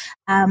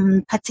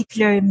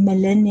 particularly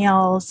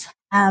millennials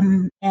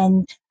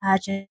and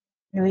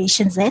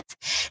Generation Z.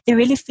 They're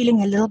really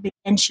feeling a little bit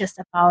anxious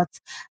about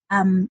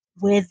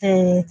where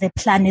the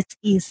planet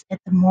is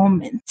at the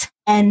moment.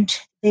 And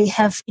they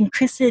have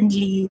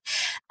increasingly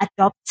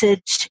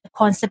adopted a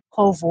concept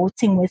called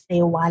voting with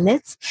their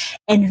wallets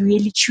and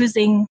really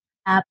choosing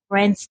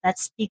brands that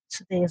speak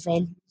to their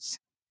values.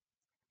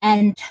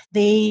 And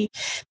they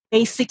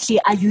basically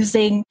are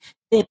using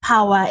their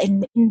power,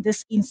 and in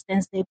this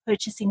instance, their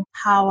purchasing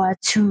power,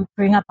 to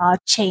bring about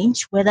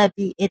change, whether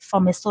be it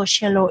from a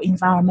social or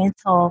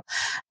environmental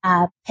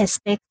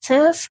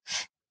perspective.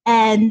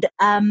 And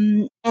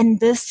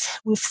this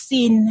we've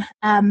seen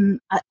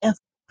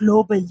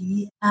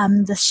globally,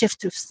 the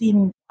shift we've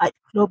seen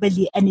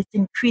globally, and it's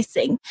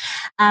increasing.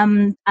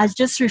 I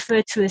just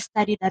referred to a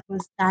study that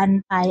was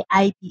done by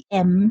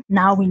IBM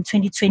now in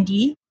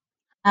 2020,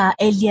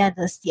 earlier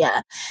this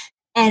year,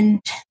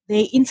 and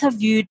they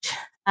interviewed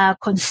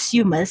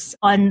consumers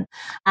on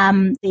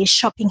their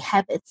shopping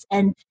habits,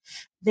 and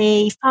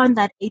they found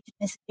that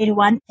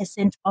 81%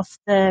 of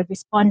the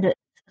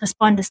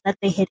respondents that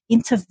they had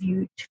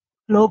interviewed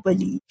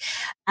globally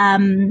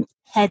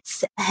had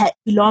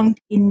belonged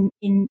in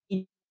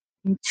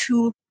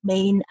two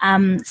main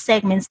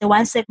segments. The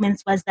one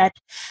segment was that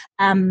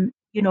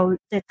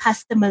the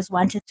customers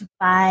wanted to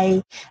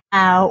buy,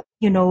 to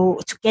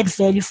get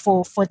value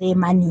for their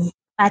money.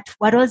 But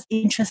what was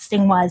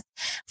interesting was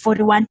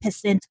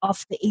 41%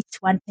 of the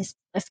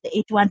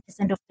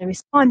 81% of the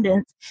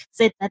respondents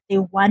said that they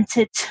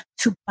wanted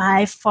to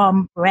buy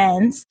from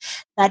brands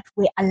that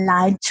were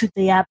aligned to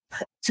their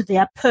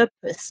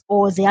purpose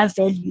or their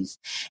values.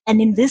 And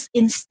in this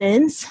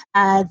instance,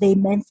 they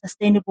meant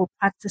sustainable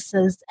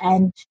practices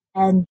and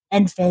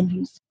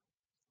values.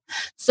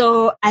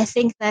 So I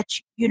think that,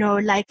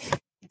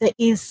 there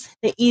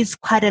is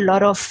quite a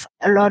lot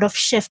of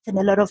shift and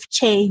a lot of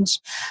change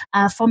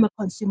from a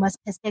consumer's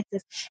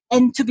perspective.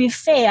 And to be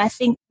fair, I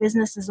think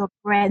businesses or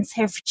brands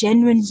have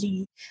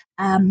genuinely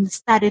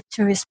started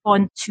to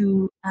respond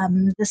to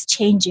this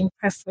changing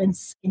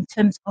preference in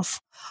terms of,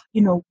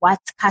 what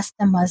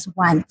customers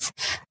want.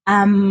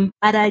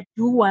 But I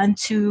do want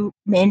to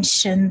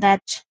mention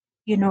that,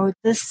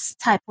 this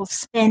type of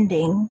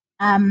spending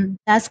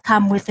does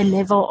come with a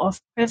level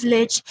of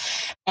privilege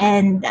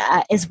and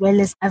as well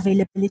as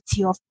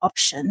availability of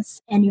options.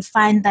 And you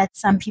find that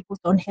some people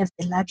don't have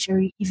the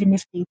luxury, even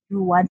if they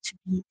do want to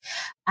be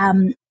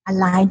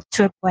aligned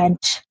to a brand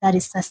that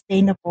is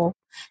sustainable.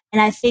 And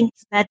I think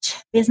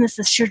that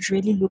businesses should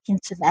really look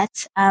into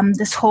that.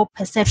 This whole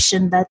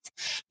perception that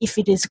if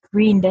it is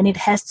green, then it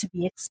has to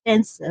be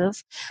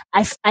expensive,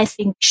 I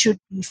think should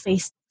be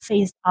phased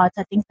out.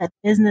 I think that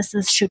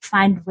businesses should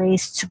find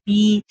ways to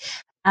be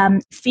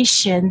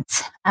efficient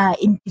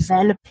in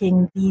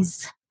developing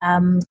these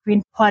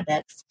green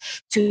products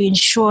to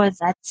ensure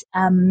that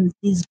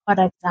these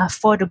products are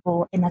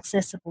affordable and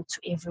accessible to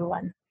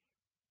everyone.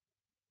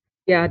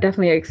 Yeah,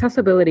 definitely.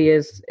 Accessibility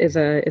is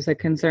a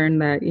concern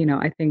that,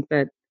 I think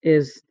that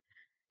is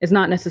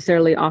not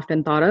necessarily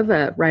often thought of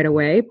right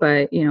away,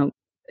 but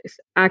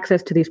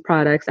access to these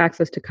products,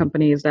 access to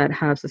companies that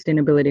have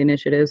sustainability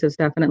initiatives is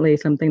definitely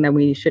something that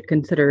we should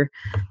consider,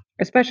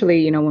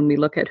 especially, when we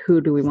look at who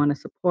do we want to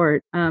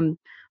support.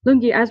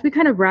 Lungi, as we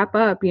kind of wrap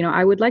up,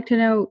 I would like to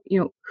know,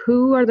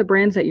 who are the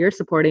brands that you're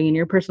supporting in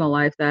your personal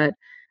life that,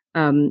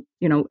 embed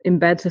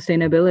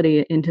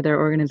sustainability into their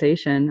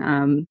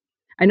organization.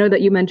 I know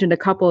that you mentioned a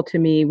couple to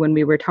me when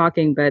we were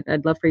talking, but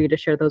I'd love for you to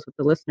share those with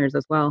the listeners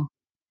as well.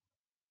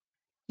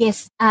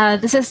 Yes,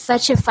 this is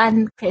such a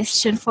fun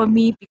question for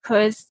me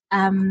because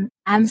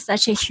I'm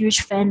such a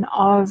huge fan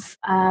of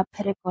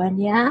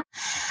Patagonia.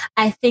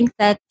 I think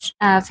that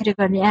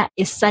Patagonia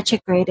is such a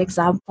great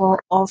example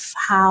of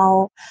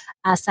how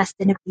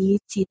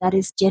sustainability that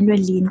is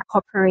generally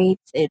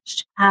incorporated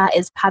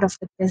as part of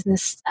the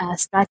business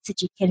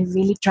strategy can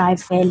really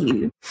drive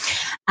value.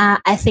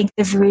 I think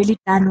they've really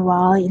done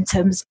well in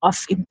terms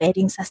of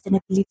embedding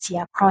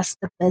sustainability across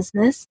the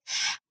business.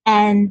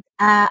 And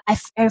I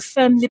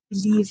firmly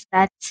believe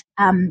that,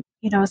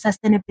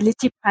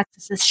 sustainability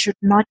practices should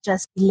not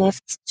just be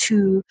left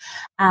to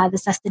the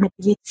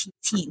sustainability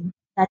team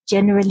that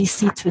generally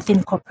sits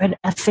within corporate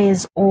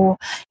affairs or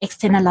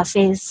external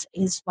affairs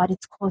is what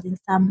it's called in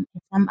some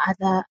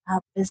other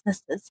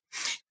businesses.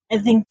 I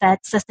think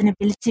that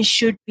sustainability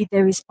should be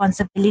the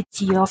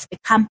responsibility of the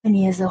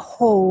company as a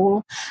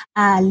whole,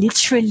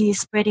 literally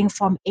spreading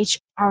from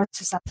HR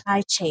to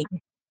supply chain.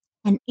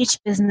 And each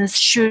business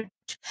should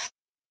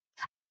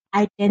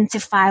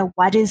identify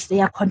what is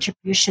their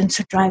contribution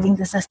to driving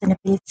the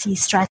sustainability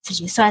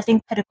strategy. So I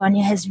think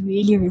Patagonia has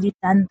really, really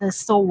done this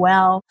so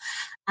well.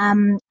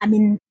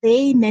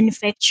 They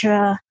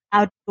manufacture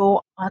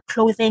outdoor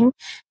clothing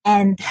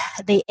and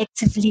they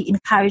actively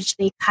encourage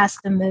their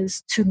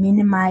customers to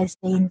minimize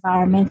the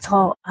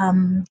environmental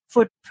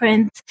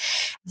footprint.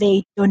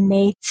 They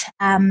donate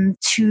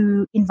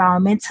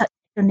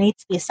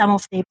some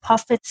of their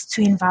profits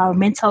to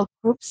environmental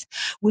groups,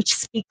 which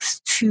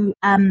speaks to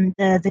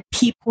the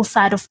people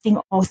side of things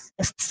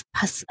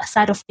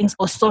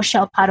or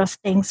social part of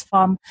things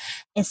from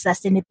a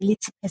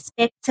sustainability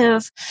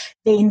perspective.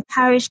 They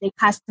encourage their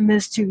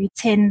customers to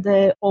return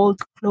the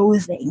old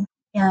clothing,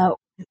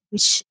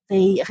 which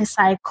they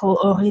recycle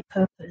or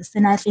repurpose.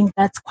 And I think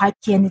that's quite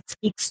key, and it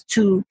speaks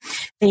to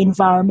the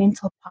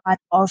environmental part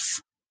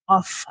of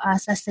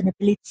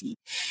sustainability.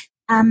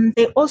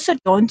 They also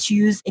don't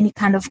use any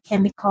kind of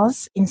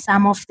chemicals in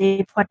some of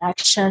their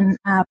production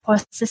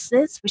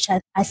processes, which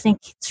I think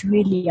it's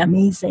really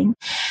amazing.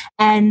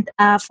 And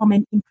from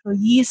an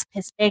employee's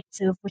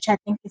perspective, which I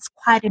think is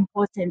quite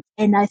important,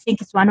 and I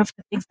think it's one of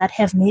the things that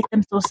have made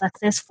them so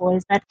successful,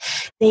 is that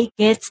they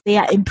get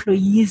their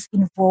employees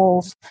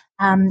involved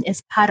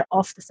as part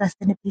of the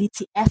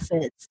sustainability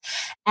efforts.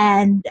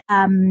 And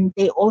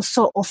they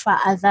also offer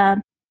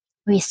other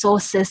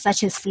resources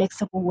such as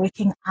flexible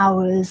working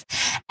hours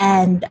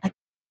and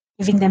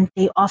giving them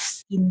day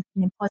offs on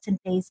important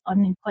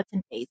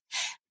days,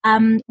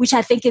 which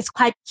I think is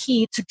quite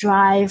key to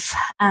drive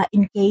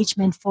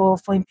engagement for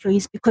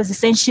employees, because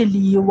essentially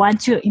you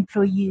want your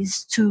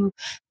employees to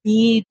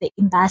be the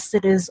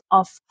ambassadors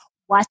of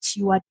what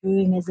you are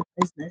doing as a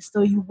business.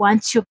 So you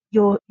want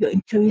your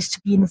employees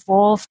to be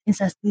involved in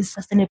these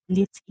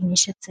sustainability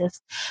initiatives.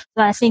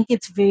 So I think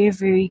it's very,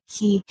 very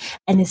key,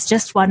 and it's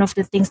just one of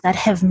the things that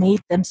have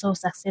made them so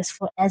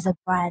successful as a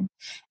brand.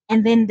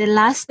 And then the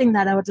last thing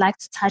that I would like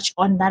to touch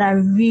on that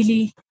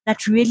really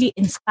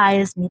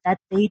inspires me that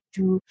they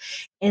do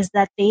is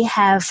that they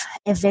have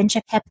a venture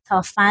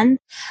capital fund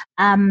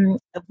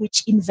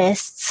which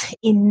invests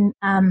in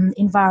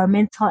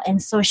environmental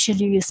and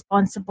socially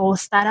responsible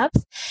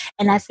startups.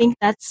 And I think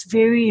that's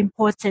very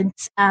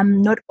important.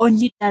 Not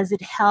only does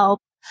it help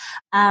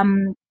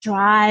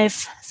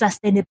drive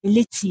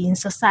sustainability in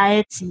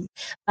society,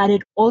 but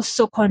it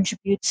also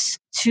contributes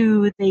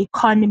to the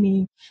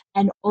economy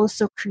and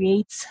also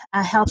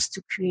helps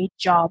to create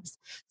jobs.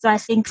 So I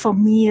think for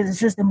me,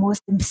 this is the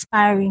most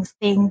inspiring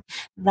thing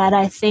that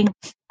I think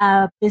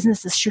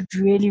businesses should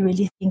really,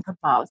 really think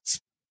about.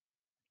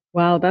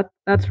 Wow,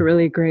 that's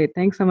really great.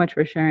 Thanks so much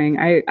for sharing.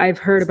 I've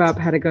heard about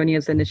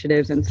Patagonia's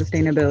initiatives and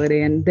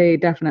sustainability, and they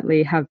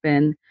definitely have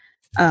been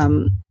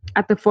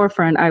at the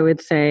forefront, I would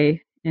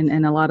say,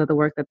 in a lot of the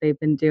work that they've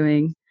been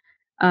doing.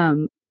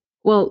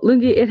 Well,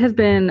 Lungi, it has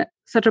been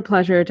such a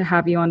pleasure to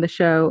have you on the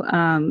show.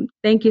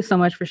 Thank you so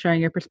much for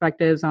sharing your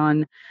perspectives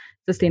on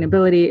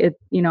sustainability.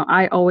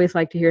 I always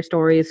like to hear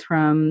stories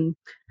from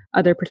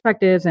other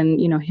perspectives,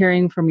 and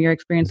hearing from your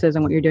experiences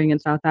and what you're doing in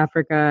South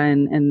Africa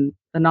and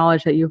the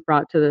knowledge that you've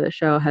brought to the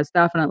show has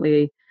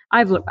definitely,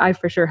 I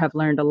for sure have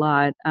learned a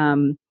lot.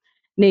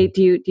 Nate,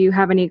 do you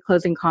have any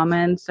closing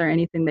comments or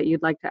anything that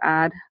you'd like to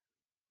add?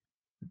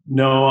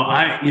 No,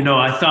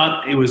 I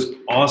thought it was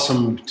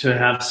awesome to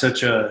have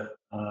such a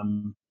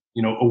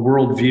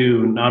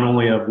worldview, not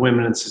only of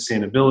women and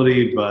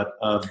sustainability, but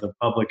of the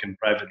public and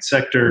private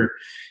sector,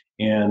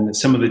 and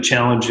some of the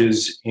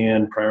challenges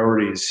and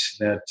priorities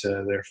that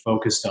they're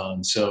focused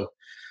on. So,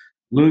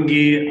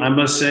 Lungi, I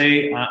must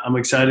say, I'm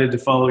excited to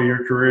follow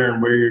your career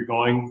and where you're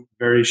going.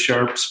 Very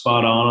sharp,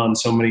 spot on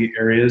so many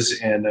areas,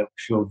 and I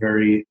feel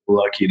very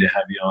lucky to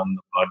have you on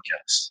the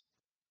podcast.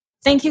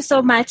 Thank you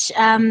so much,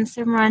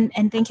 Simran,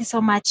 and thank you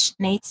so much,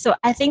 Nate. So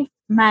I think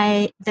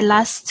the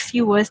last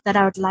few words that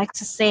I would like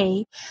to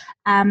say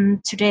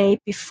today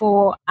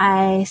before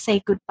I say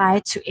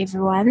goodbye to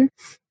everyone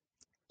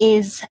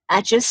is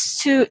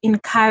just to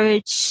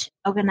encourage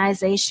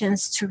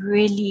organizations to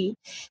really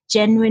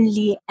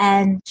genuinely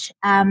and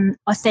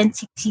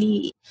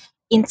authentically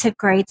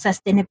integrate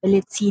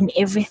sustainability in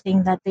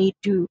everything that they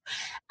do.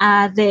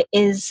 There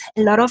is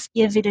a lot of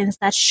evidence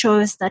that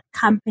shows that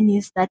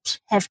companies that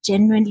have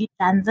genuinely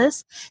done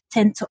this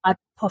tend to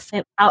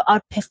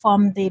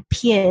outperform their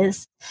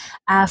peers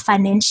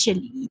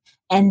financially,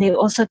 and they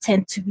also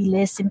tend to be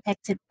less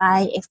impacted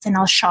by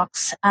external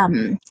shocks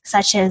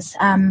such as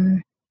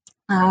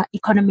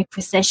economic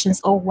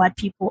recessions, or what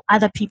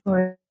other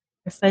people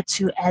refer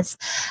to as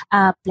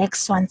black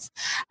swans.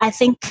 I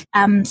think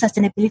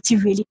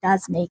sustainability really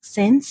does make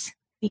sense,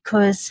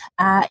 because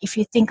if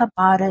you think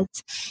about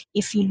it,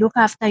 if you look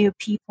after your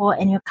people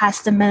and your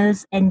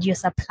customers and your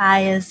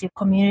suppliers, your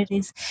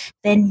communities,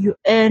 then you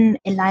earn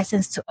a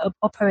license to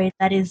operate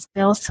that is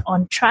built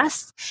on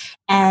trust,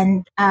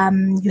 and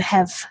you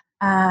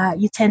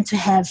tend to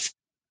have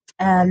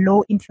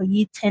low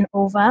employee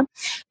turnover,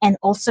 and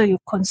also your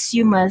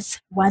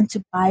consumers want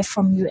to buy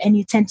from you, and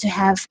you tend to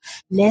have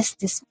less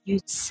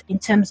disputes in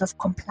terms of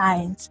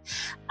compliance.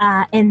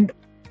 And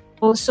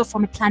also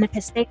from a planet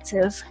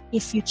perspective,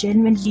 if you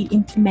genuinely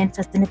implement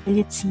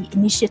sustainability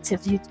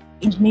initiatives,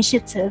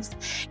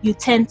 you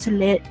tend to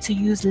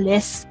use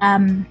less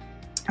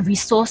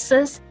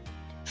resources.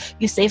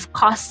 You save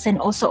costs and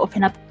also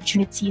open up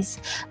opportunities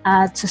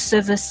to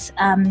service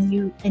a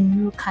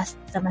new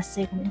customer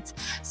segment.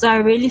 So I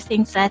really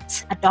think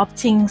that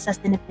adopting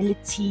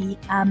sustainability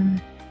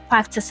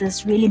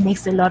practices really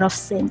makes a lot of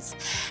sense.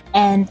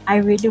 And I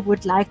really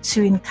would like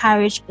to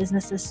encourage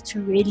businesses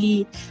to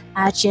really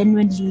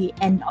genuinely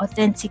and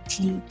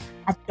authentically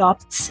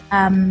adopt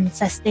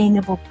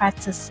sustainable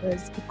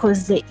practices,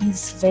 because there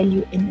is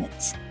value in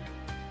it.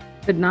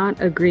 Could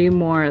not agree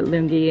more,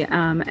 Lungi.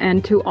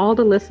 And to all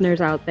the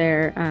listeners out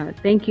there,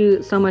 thank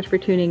you so much for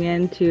tuning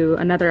in to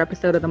another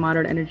episode of the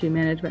Modern Energy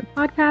Management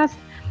Podcast.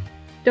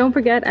 Don't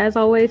forget, as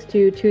always,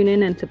 to tune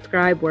in and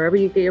subscribe wherever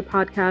you get your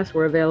podcasts.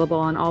 We're available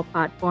on all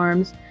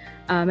platforms.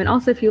 And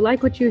also, if you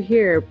like what you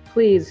hear,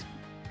 please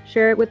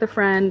share it with a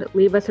friend.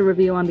 Leave us a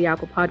review on the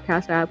Apple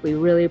Podcast app. We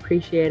really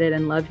appreciate it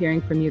and love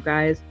hearing from you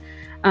guys.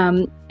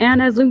 And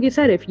as Lungi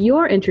said, if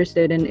you're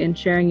interested in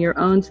sharing your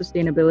own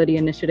sustainability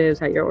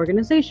initiatives at your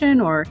organization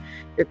or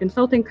your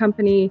consulting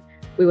company,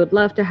 we would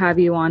love to have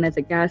you on as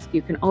a guest.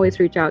 You can always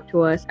reach out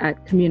to us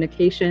at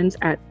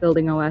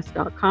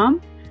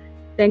communications@buildingos.com.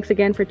 Thanks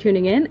again for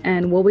tuning in,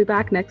 and we'll be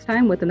back next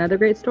time with another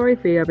great story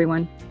for you,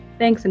 everyone.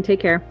 Thanks, and take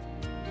care.